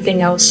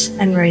everything else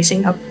and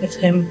rising up with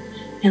him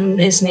in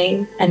his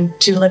name and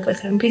to live with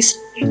him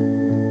basically.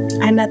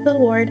 I met the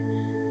Lord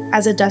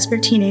as a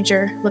desperate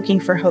teenager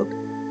looking for hope,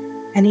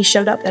 and he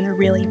showed up in a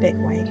really big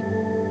way.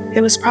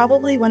 It was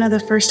probably one of the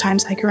first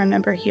times I can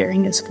remember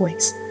hearing his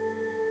voice.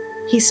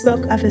 He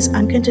spoke of his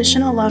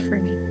unconditional love for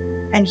me,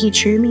 and he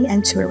drew me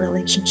into a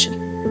relationship.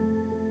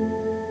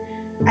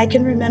 I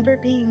can remember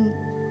being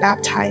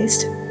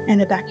baptized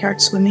in a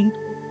backyard swimming,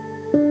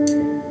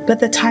 but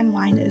the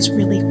timeline is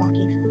really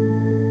wonky.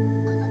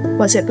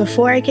 Was it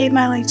before I gave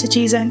my life to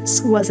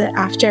Jesus? Was it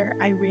after?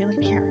 I really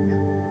can't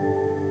remember.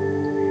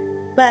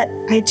 But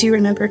I do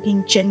remember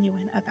being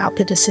genuine about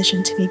the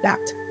decision to be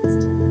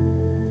baptized.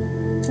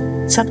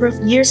 Several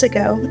years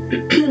ago,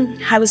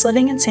 I was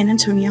living in San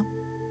Antonio,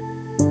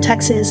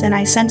 Texas, and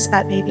I sensed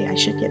that maybe I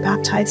should get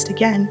baptized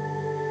again,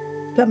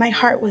 but my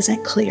heart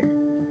wasn't clear.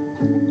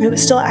 I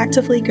was still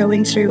actively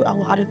going through a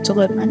lot of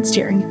deliverance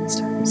during those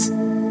times.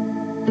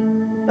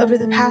 Over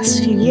the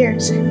past few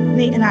years,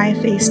 Nate and I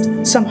have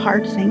faced some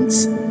hard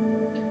things.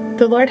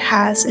 The Lord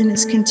has and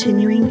is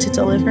continuing to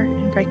deliver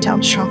and break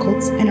down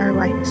strongholds in our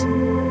lives.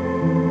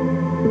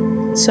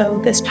 So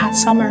this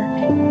past summer,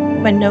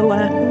 when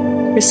Noah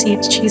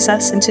received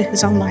Jesus into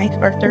his own life,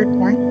 our third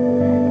born,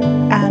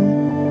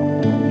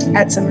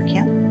 at summer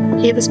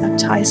camp, he was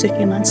baptized a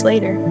few months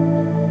later.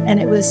 And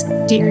it was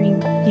during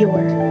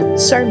your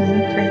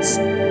sermon, Chris,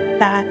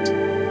 that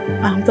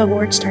the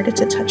Lord started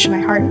to touch my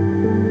heart.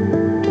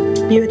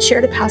 You had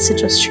shared a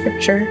passage of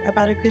scripture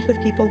about a group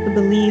of people who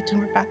believed and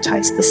were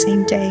baptized the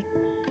same day.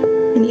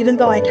 And even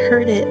though I'd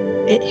heard it,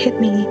 it hit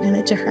me in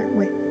a different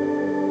way.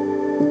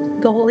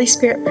 The Holy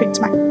Spirit pricked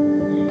my heart,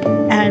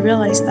 and I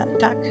realized that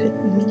that could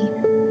be me,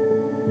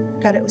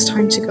 that it was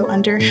time to go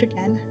under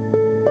again.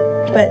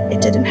 But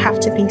it didn't have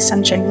to be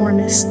some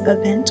ginormous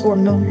event or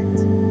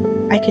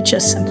moment. I could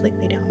just simply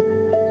lay down.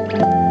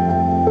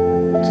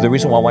 So the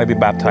reason why I want to be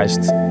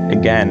baptized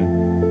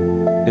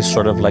again is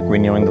sort of like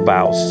renewing the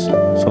vows.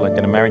 So like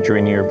in a marriage, you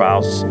renew your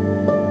vows.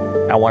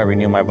 I want to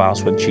renew my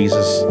vows with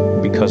Jesus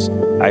because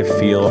I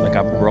feel like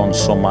I've grown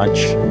so much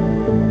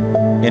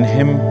in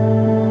him,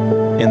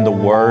 in the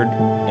word,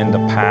 in the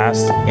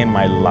past, in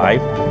my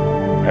life.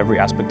 Every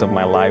aspect of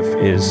my life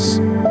is,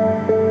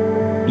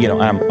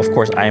 of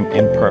course I am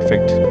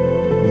imperfect,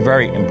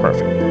 very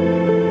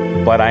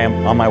imperfect, but I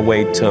am on my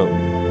way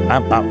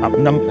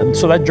to,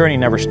 so that journey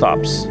never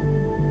stops.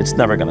 It's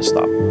never going to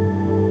stop.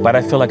 But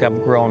I feel like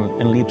I've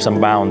grown in leaps and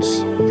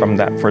bounds from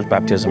that first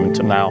baptism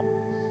until now.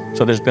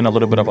 So there's been a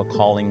little bit of a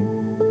calling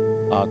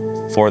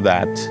for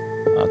that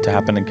to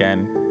happen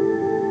again.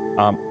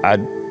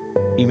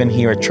 Even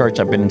here at church,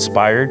 I've been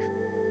inspired.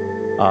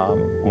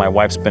 My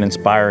wife's been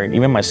inspired.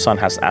 Even my son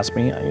has asked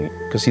me,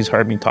 because he's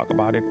heard me talk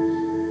about it.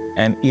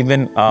 And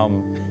even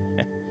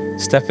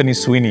Stephanie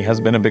Sweeney has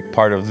been a big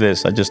part of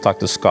this. I just talked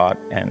to Scott,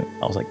 and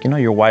I was like,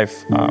 your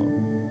wife,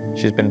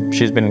 she's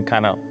been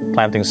kind of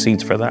planting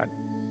seeds for that.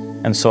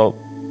 And so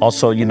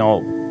also,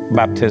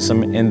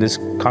 baptism in this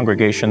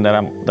congregation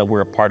that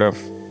we're a part of.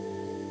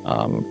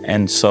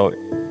 And so,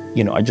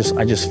 I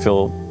just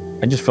feel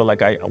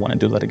like I want to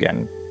do that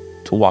again,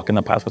 to walk in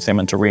the path with him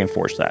and to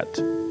reinforce that.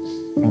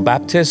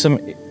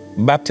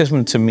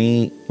 Baptism to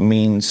me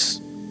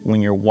means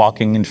when you're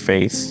walking in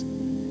faith,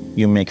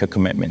 you make a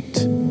commitment.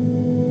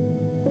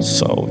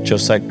 So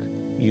just like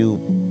you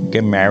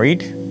get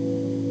married,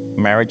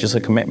 marriage is a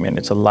commitment.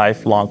 It's a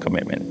lifelong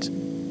commitment.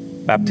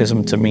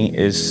 Baptism to me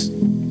is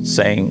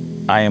saying,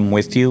 I am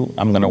with you.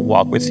 I'm going to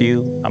walk with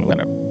you. I'm going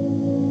to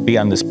be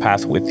on this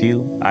path with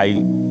you. I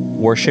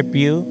worship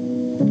you.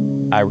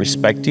 I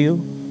respect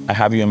you. I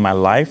have you in my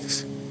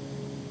life.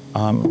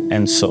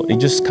 And so it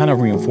just kind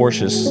of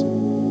reinforces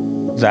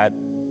that,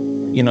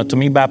 to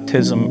me,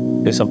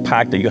 baptism is a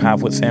pact that you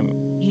have with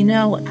him.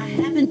 I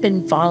haven't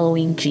been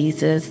following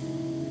Jesus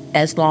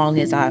as long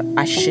as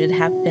I should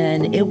have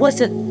been. It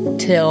wasn't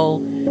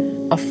until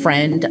a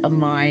friend of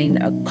mine,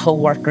 a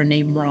coworker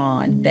named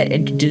Ron, that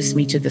introduced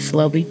me to the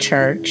Slowly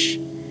Church,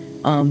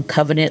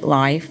 Covenant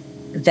Life,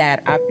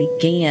 that I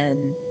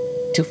began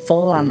to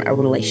form a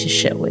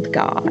relationship with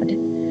God.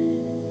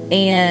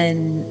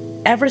 And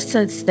ever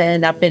since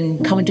then, I've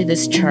been coming to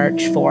this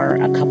church for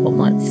a couple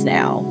months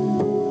now.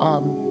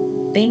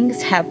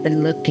 Things have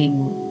been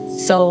looking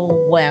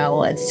so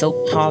well and so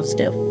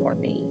positive for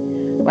me.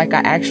 Like,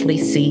 I actually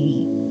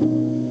see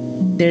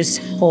there's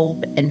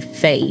hope and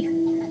faith.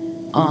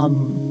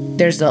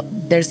 There's a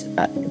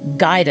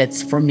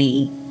guidance for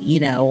me,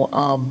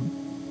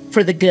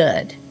 for the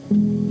good,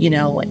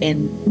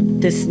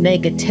 and this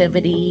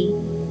negativity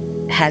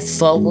has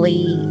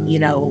slowly,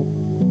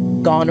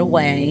 gone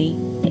away.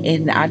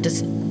 And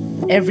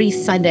every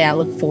Sunday I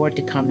look forward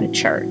to coming to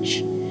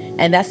church.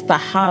 And that's the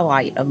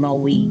highlight of my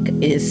week,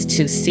 is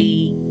to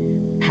see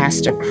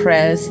Pastor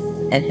Chris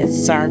and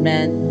his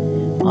sermon,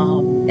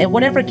 and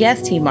whatever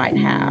guest he might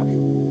have.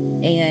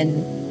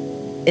 And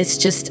it's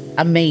just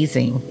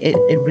amazing.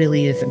 It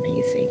really is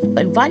amazing.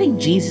 Inviting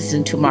Jesus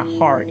into my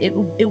heart, it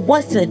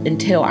wasn't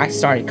until I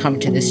started coming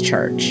to this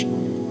church,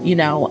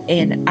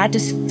 and I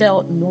just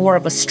felt more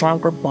of a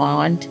stronger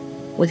bond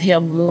with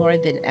him more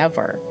than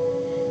ever.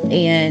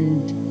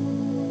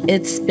 And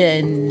it's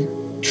been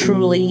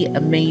truly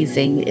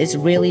amazing. It's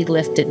really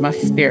lifted my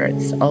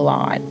spirits a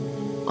lot,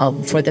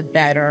 for the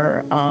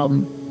better.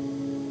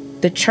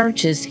 The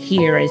church is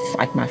here is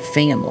like my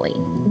family,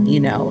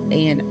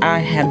 and I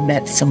have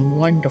met some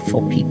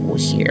wonderful people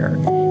here,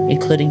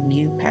 including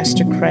you,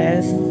 Pastor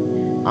Chris.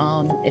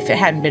 If it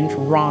hadn't been for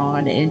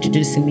Ron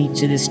introducing me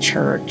to this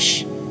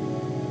church,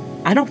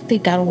 I don't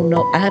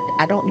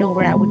know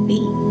where I would be.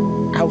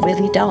 I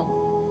really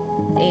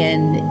don't.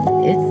 And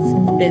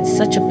it's been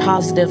such a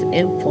positive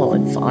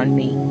influence on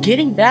me.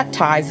 Getting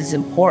baptized is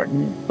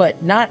important,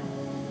 but not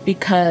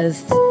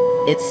because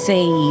it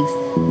saves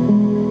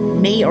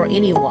me or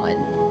anyone,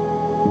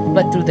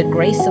 but through the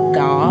grace of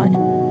God,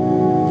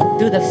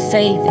 through the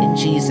faith in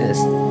Jesus,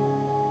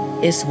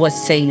 is what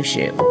saves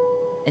you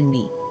and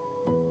me.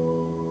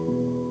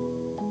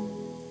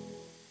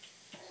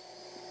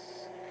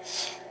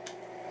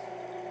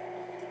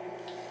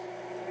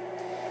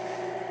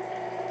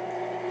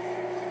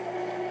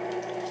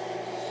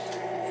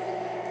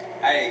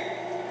 Hi.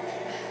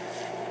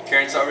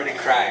 Karen's already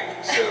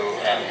crying, so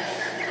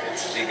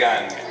it's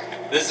begun.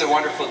 This is a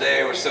wonderful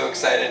day. We're so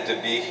excited to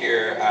be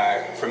here.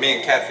 For me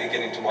and Kathy,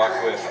 getting to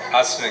walk with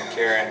Austin and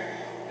Karen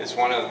is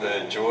one of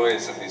the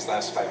joys of these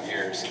last 5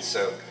 years. And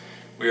so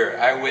we are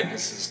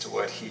eyewitnesses to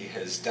what he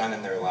has done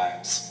in their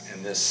lives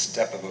in this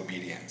step of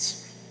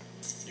obedience.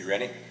 You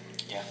ready?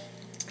 Yeah.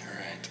 All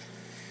right.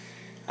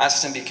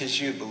 Austin, because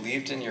you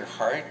believed in your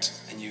heart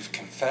and you've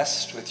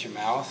confessed with your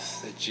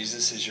mouth that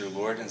Jesus is your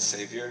Lord and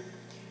Savior,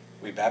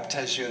 we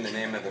baptize you in the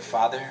name of the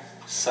Father,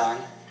 Son,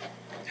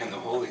 and the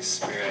Holy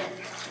Spirit.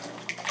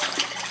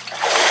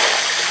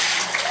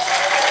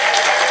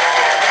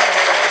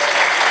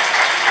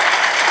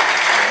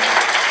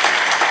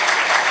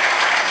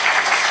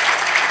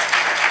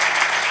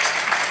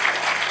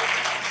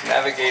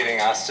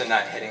 Navigating Austin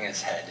not hitting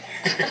his head.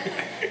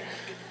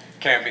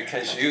 Karen,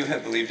 because you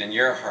have believed in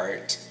your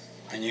heart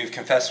and you've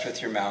confessed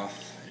with your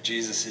mouth that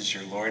Jesus is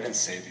your Lord and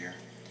Savior,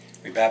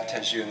 we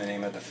baptize you in the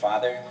name of the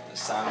Father, the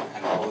Son,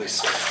 and the Holy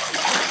Spirit.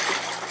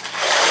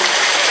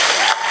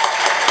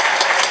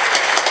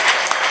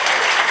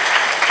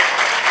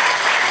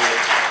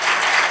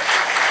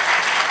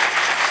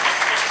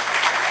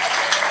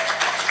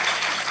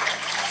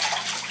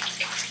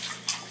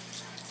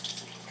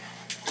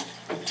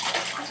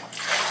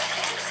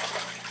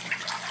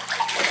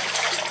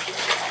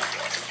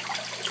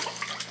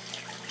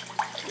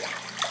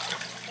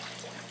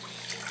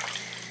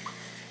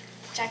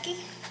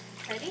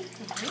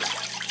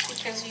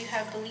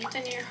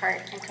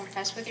 heart and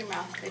confess with your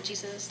mouth that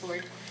Jesus is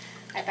Lord,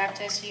 I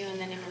baptize you in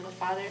the name of the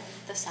Father,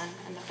 the Son,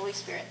 and the Holy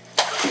Spirit.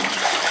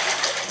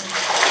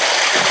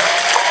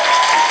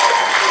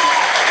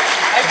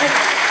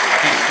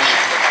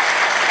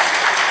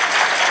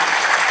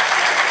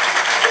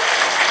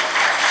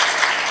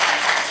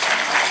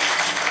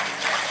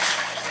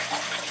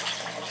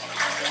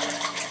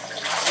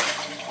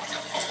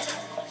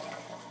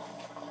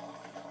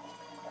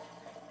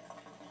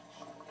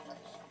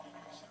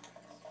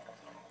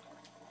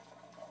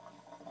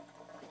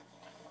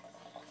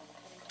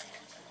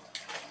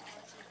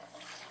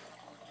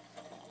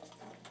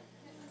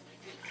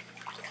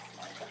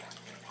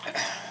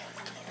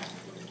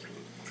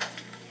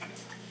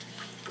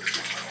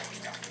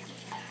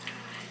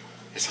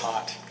 It's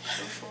hot.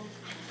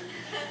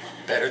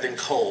 Better than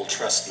cold,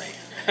 trust me.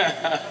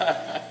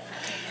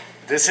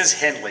 This is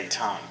Henley,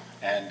 Tom,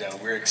 and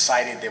we're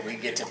excited that we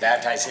get to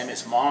baptize him.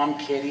 His mom,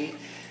 Kitty,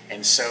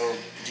 and so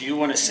do you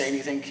want to say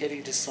anything,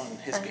 Kitty, just on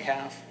his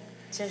behalf?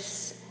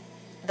 Just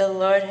the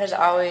Lord has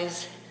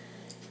always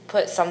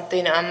put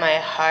something on my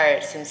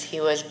heart since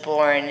he was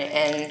born,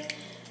 and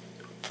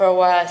for a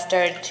while I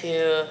started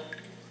to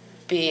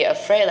be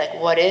afraid, like,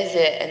 what is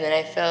it? And then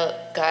I felt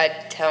God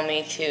tell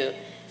me to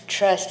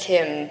trust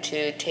him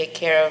to take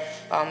care of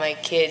all my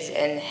kids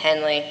and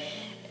Henley.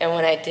 And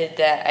when I did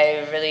that,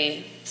 I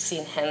really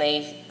seen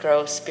Henley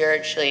grow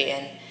spiritually,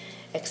 and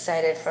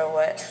excited for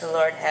what the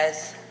Lord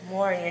has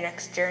more in your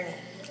next journey.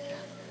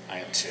 I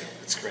am too.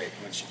 It's great.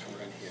 Why don't you come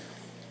around here?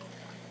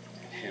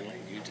 Henley,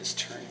 you just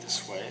turn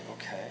this way.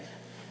 Okay.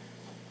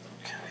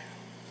 Okay.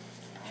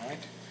 All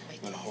right. You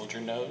want to hold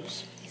your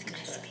nose? Okay.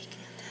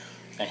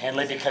 And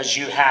Henley, because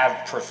you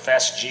have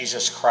professed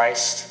Jesus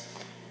Christ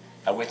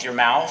with your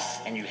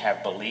mouth and you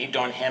have believed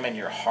on him in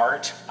your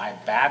heart, I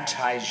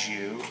baptize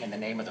you in the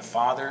name of the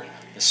Father,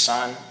 the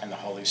Son, and the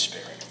Holy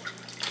Spirit.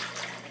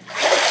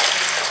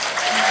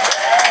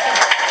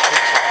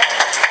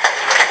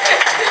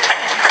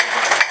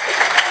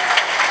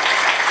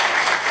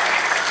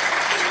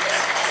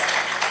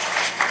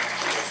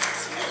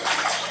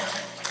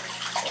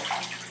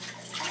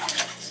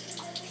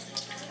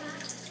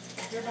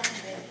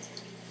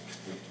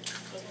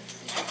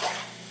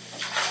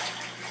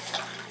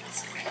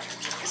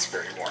 It's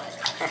very warm.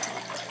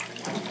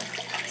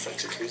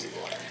 Such a cozy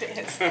water. It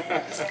is. Did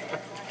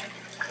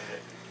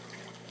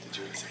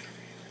you want to say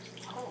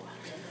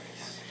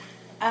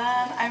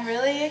I'm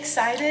really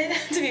excited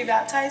to be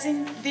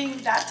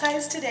being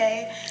baptized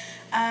today.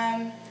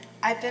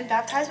 I've been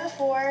baptized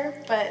before,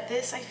 but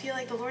this, I feel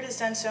like the Lord has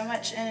done so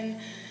much in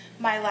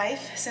my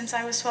life since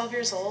I was 12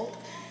 years old,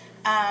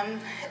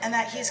 and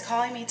that he's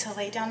calling me to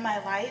lay down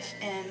my life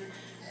in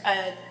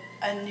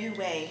a new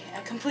way,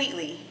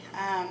 completely.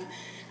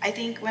 I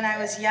think when I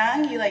was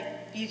young,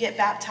 you get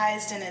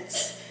baptized, and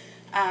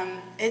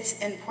it's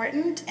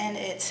important and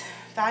it's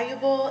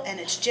valuable and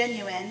it's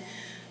genuine.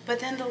 But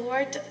then the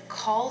Lord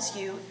calls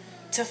you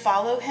to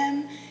follow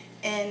him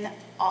in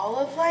all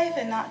of life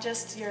and not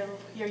just your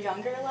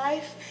younger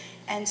life.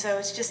 And so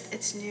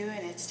it's new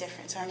and it's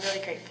different. So I'm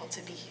really grateful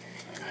to be here.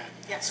 Okay.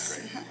 Yes.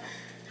 That's great.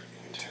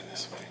 Turn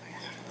this way.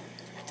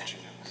 Hold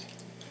your nose.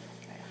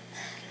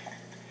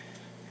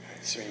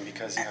 Serene,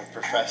 because you have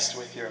professed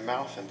with your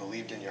mouth and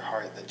believed in your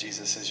heart that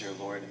Jesus is your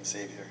Lord and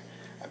Savior,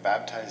 I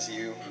baptize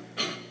you,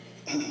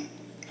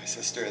 my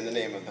sister, in the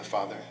name of the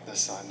Father, the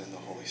Son, and the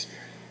Holy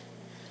Spirit.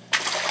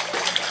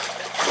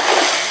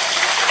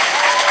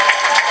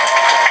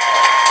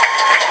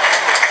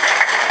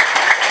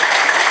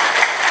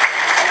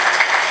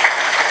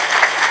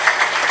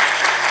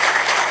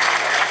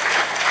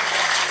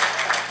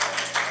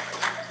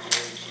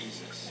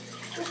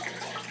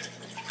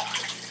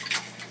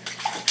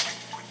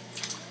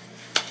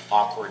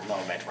 Awkward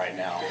moment right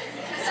now.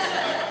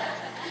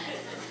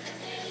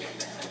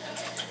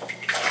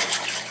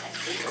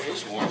 It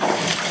is warm.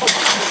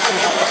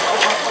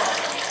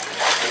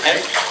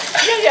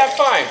 Yeah,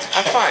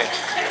 I'm fine.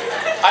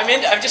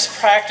 I'm just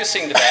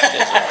practicing the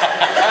baptism.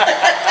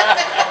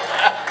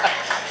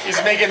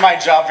 He's making my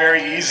job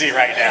very easy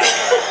right now.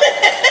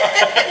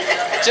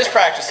 Just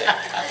practicing.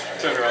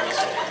 Turn around this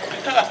way.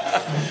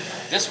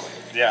 This way.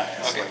 Yeah.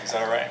 Okay, is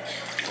that all right?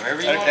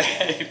 Wherever you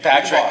Okay, want.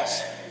 Patrick,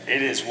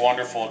 it is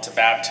wonderful to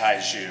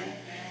baptize you.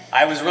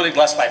 I was really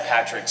blessed by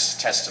Patrick's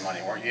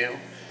testimony, weren't you?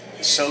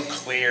 It's so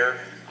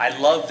clear. I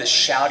love the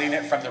shouting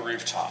it from the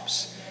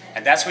rooftops.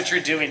 And that's what you're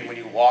doing when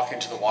you walk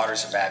into the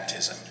waters of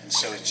baptism. And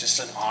so it's just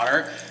an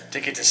honor to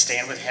get to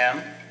stand with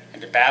him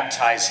and to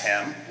baptize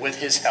him with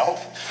his help,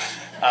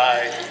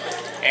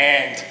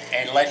 and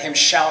let him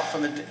shout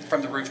from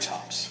the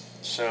rooftops.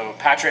 So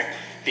Patrick,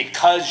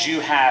 because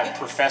you have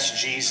professed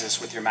Jesus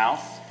with your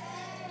mouth,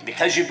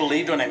 because you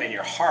believed on him in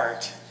your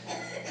heart,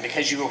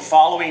 because you were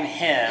following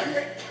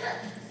him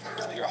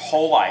your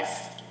whole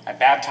life, I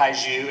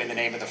baptize you in the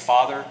name of the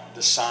Father,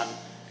 the Son,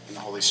 and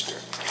the Holy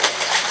Spirit.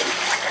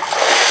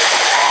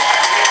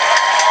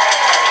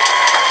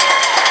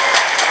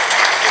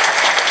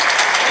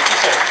 Thank you,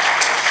 sir.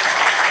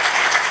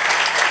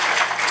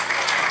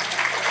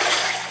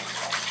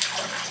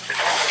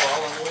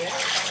 Fall on the way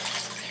out.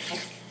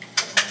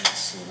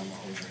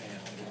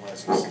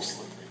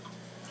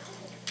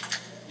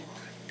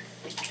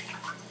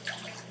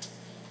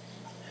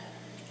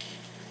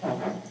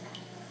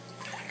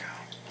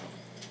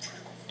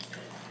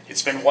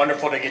 been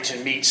wonderful to get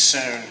to meet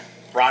soon.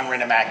 Ron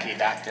Renamaki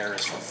back there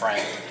is her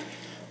friend.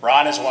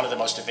 Ron is one of the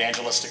most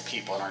evangelistic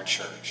people in our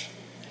church.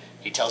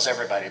 He tells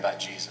everybody about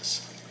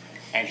Jesus.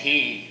 And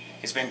he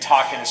has been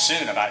talking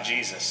soon about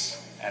Jesus.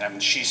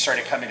 And she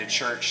started coming to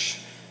church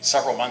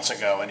several months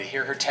ago. And to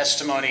hear her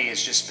testimony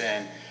has just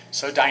been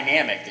so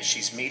dynamic that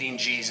she's meeting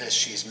Jesus,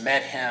 she's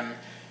met him,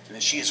 and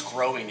that she is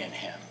growing in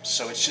him.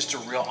 So it's just a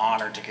real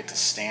honor to get to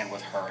stand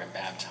with her and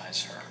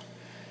baptize her.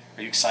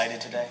 Are you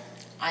excited today?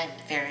 I'm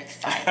very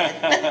excited.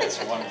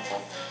 That's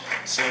wonderful.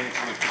 So if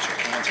you would put your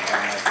hands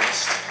around my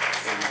wrist,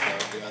 there you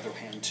go, the other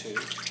hand too.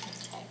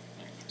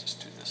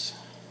 Just do this.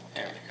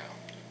 There we go.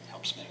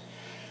 Helps me.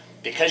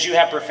 Because you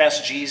have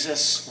professed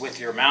Jesus with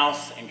your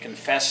mouth and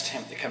confessed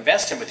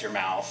him with your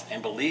mouth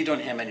and believed on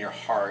him in your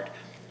heart,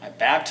 I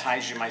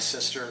baptize you, my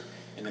sister,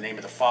 in the name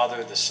of the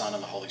Father, the Son,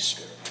 and the Holy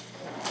Spirit.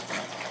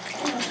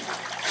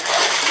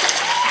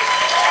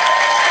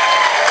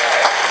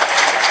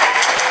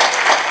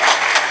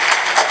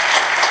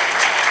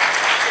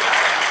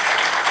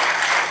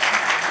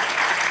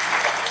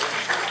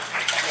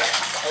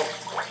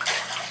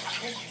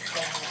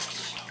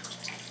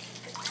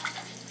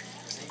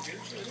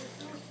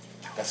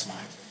 That's mine.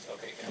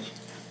 Okay, good.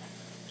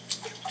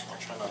 I'll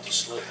try not to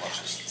slip.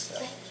 Watch this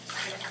instead.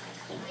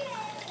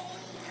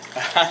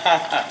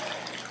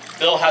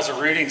 Phil has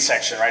a rooting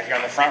section right here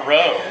on the front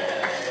row.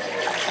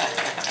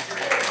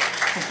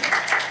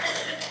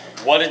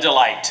 What a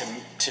delight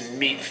to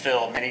meet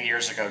Phil many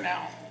years ago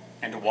now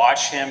and to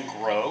watch him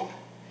grow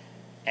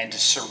and to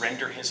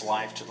surrender his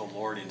life to the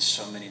Lord in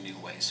so many new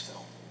ways,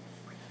 Phil.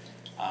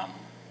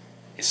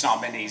 It's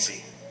not been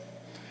easy,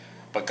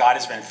 but God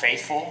has been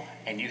faithful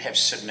and you have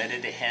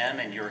submitted to him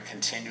and you're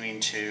continuing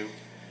to.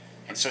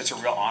 And so it's a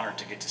real honor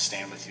to get to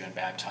stand with you and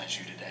baptize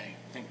you today.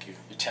 Thank you.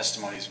 Your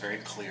testimony is very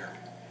clear.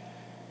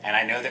 And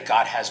I know that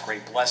God has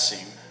great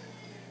blessing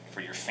for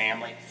your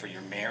family, for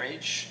your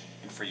marriage,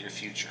 and for your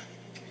future.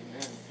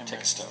 Amen.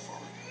 Take a step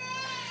forward.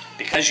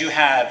 Because you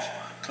have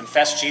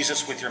confessed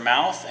Jesus with your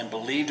mouth and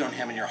believed on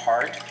him in your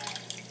heart,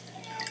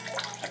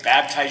 I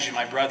baptize you,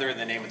 my brother, in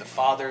the name of the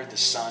Father, the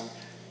Son,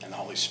 and the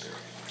Holy Spirit.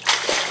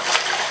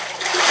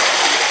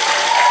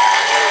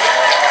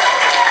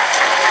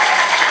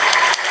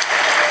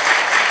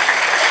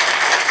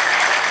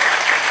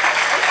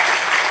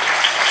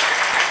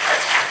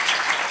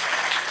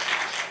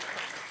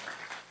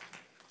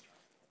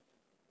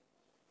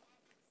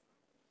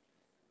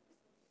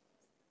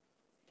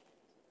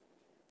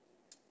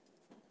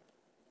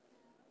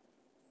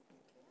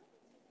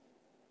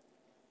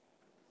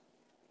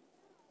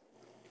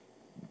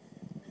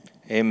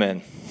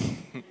 Amen.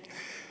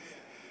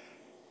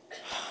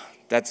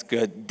 That's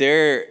good.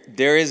 There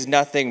is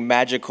nothing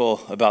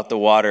magical about the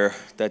water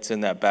that's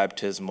in that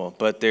baptismal,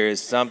 but there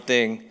is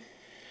something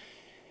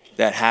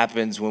that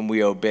happens when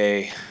we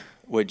obey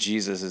what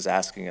Jesus is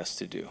asking us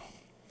to do.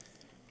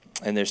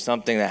 And there's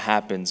something that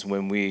happens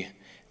when we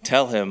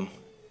tell him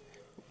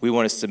we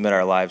want to submit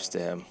our lives to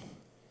him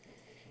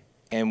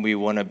and we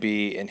want to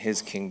be in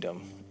his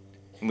kingdom.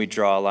 And we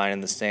draw a line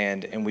in the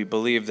sand and we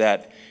believe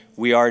that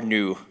we are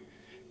new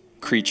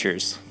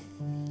creatures.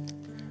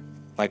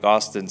 Like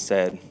Austin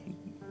said,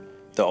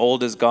 the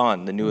old is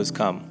gone, the new has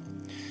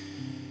come.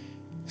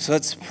 So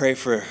let's pray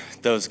for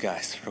those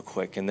guys real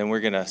quick, and then we're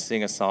going to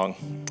sing a song.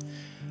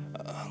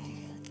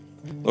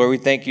 Lord, we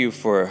thank you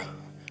for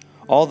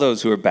all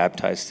those who are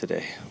baptized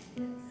today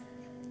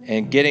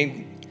and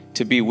getting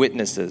to be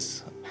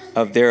witnesses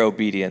of their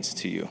obedience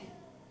to you.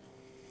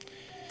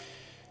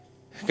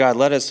 God,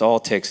 let us all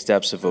take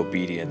steps of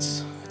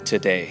obedience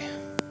today.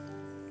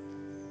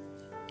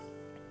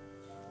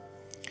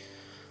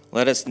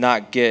 Let us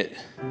not get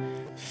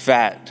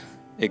fat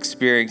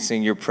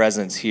experiencing your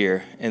presence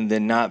here and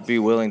then not be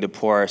willing to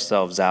pour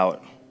ourselves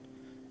out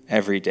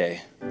every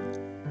day.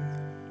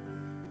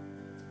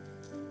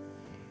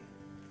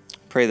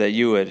 Pray that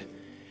you would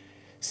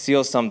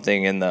seal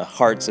something in the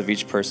hearts of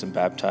each person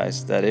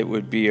baptized, that it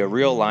would be a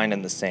real line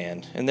in the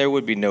sand and there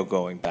would be no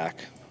going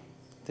back.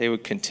 They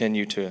would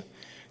continue to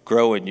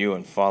grow in you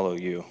and follow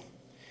you.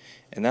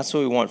 And that's what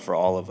we want for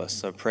all of us.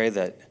 So I pray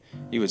that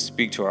you would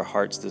speak to our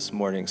hearts this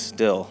morning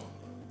still,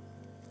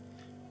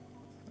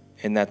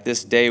 and that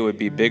this day would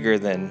be bigger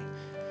than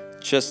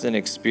just an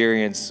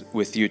experience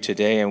with you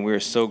today. And we're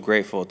so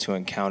grateful to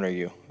encounter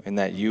you and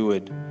that you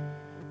would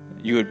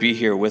be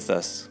here with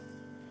us.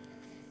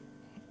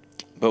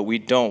 But we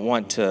don't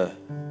want to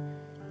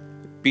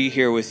be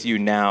here with you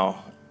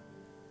now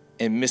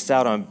and miss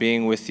out on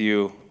being with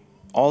you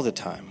all the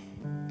time.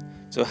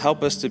 So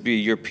help us to be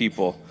your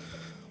people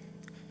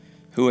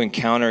who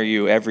encounter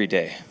you every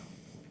day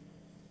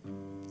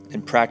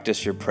and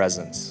practice your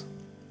presence.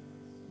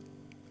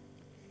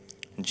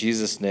 In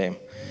Jesus' name.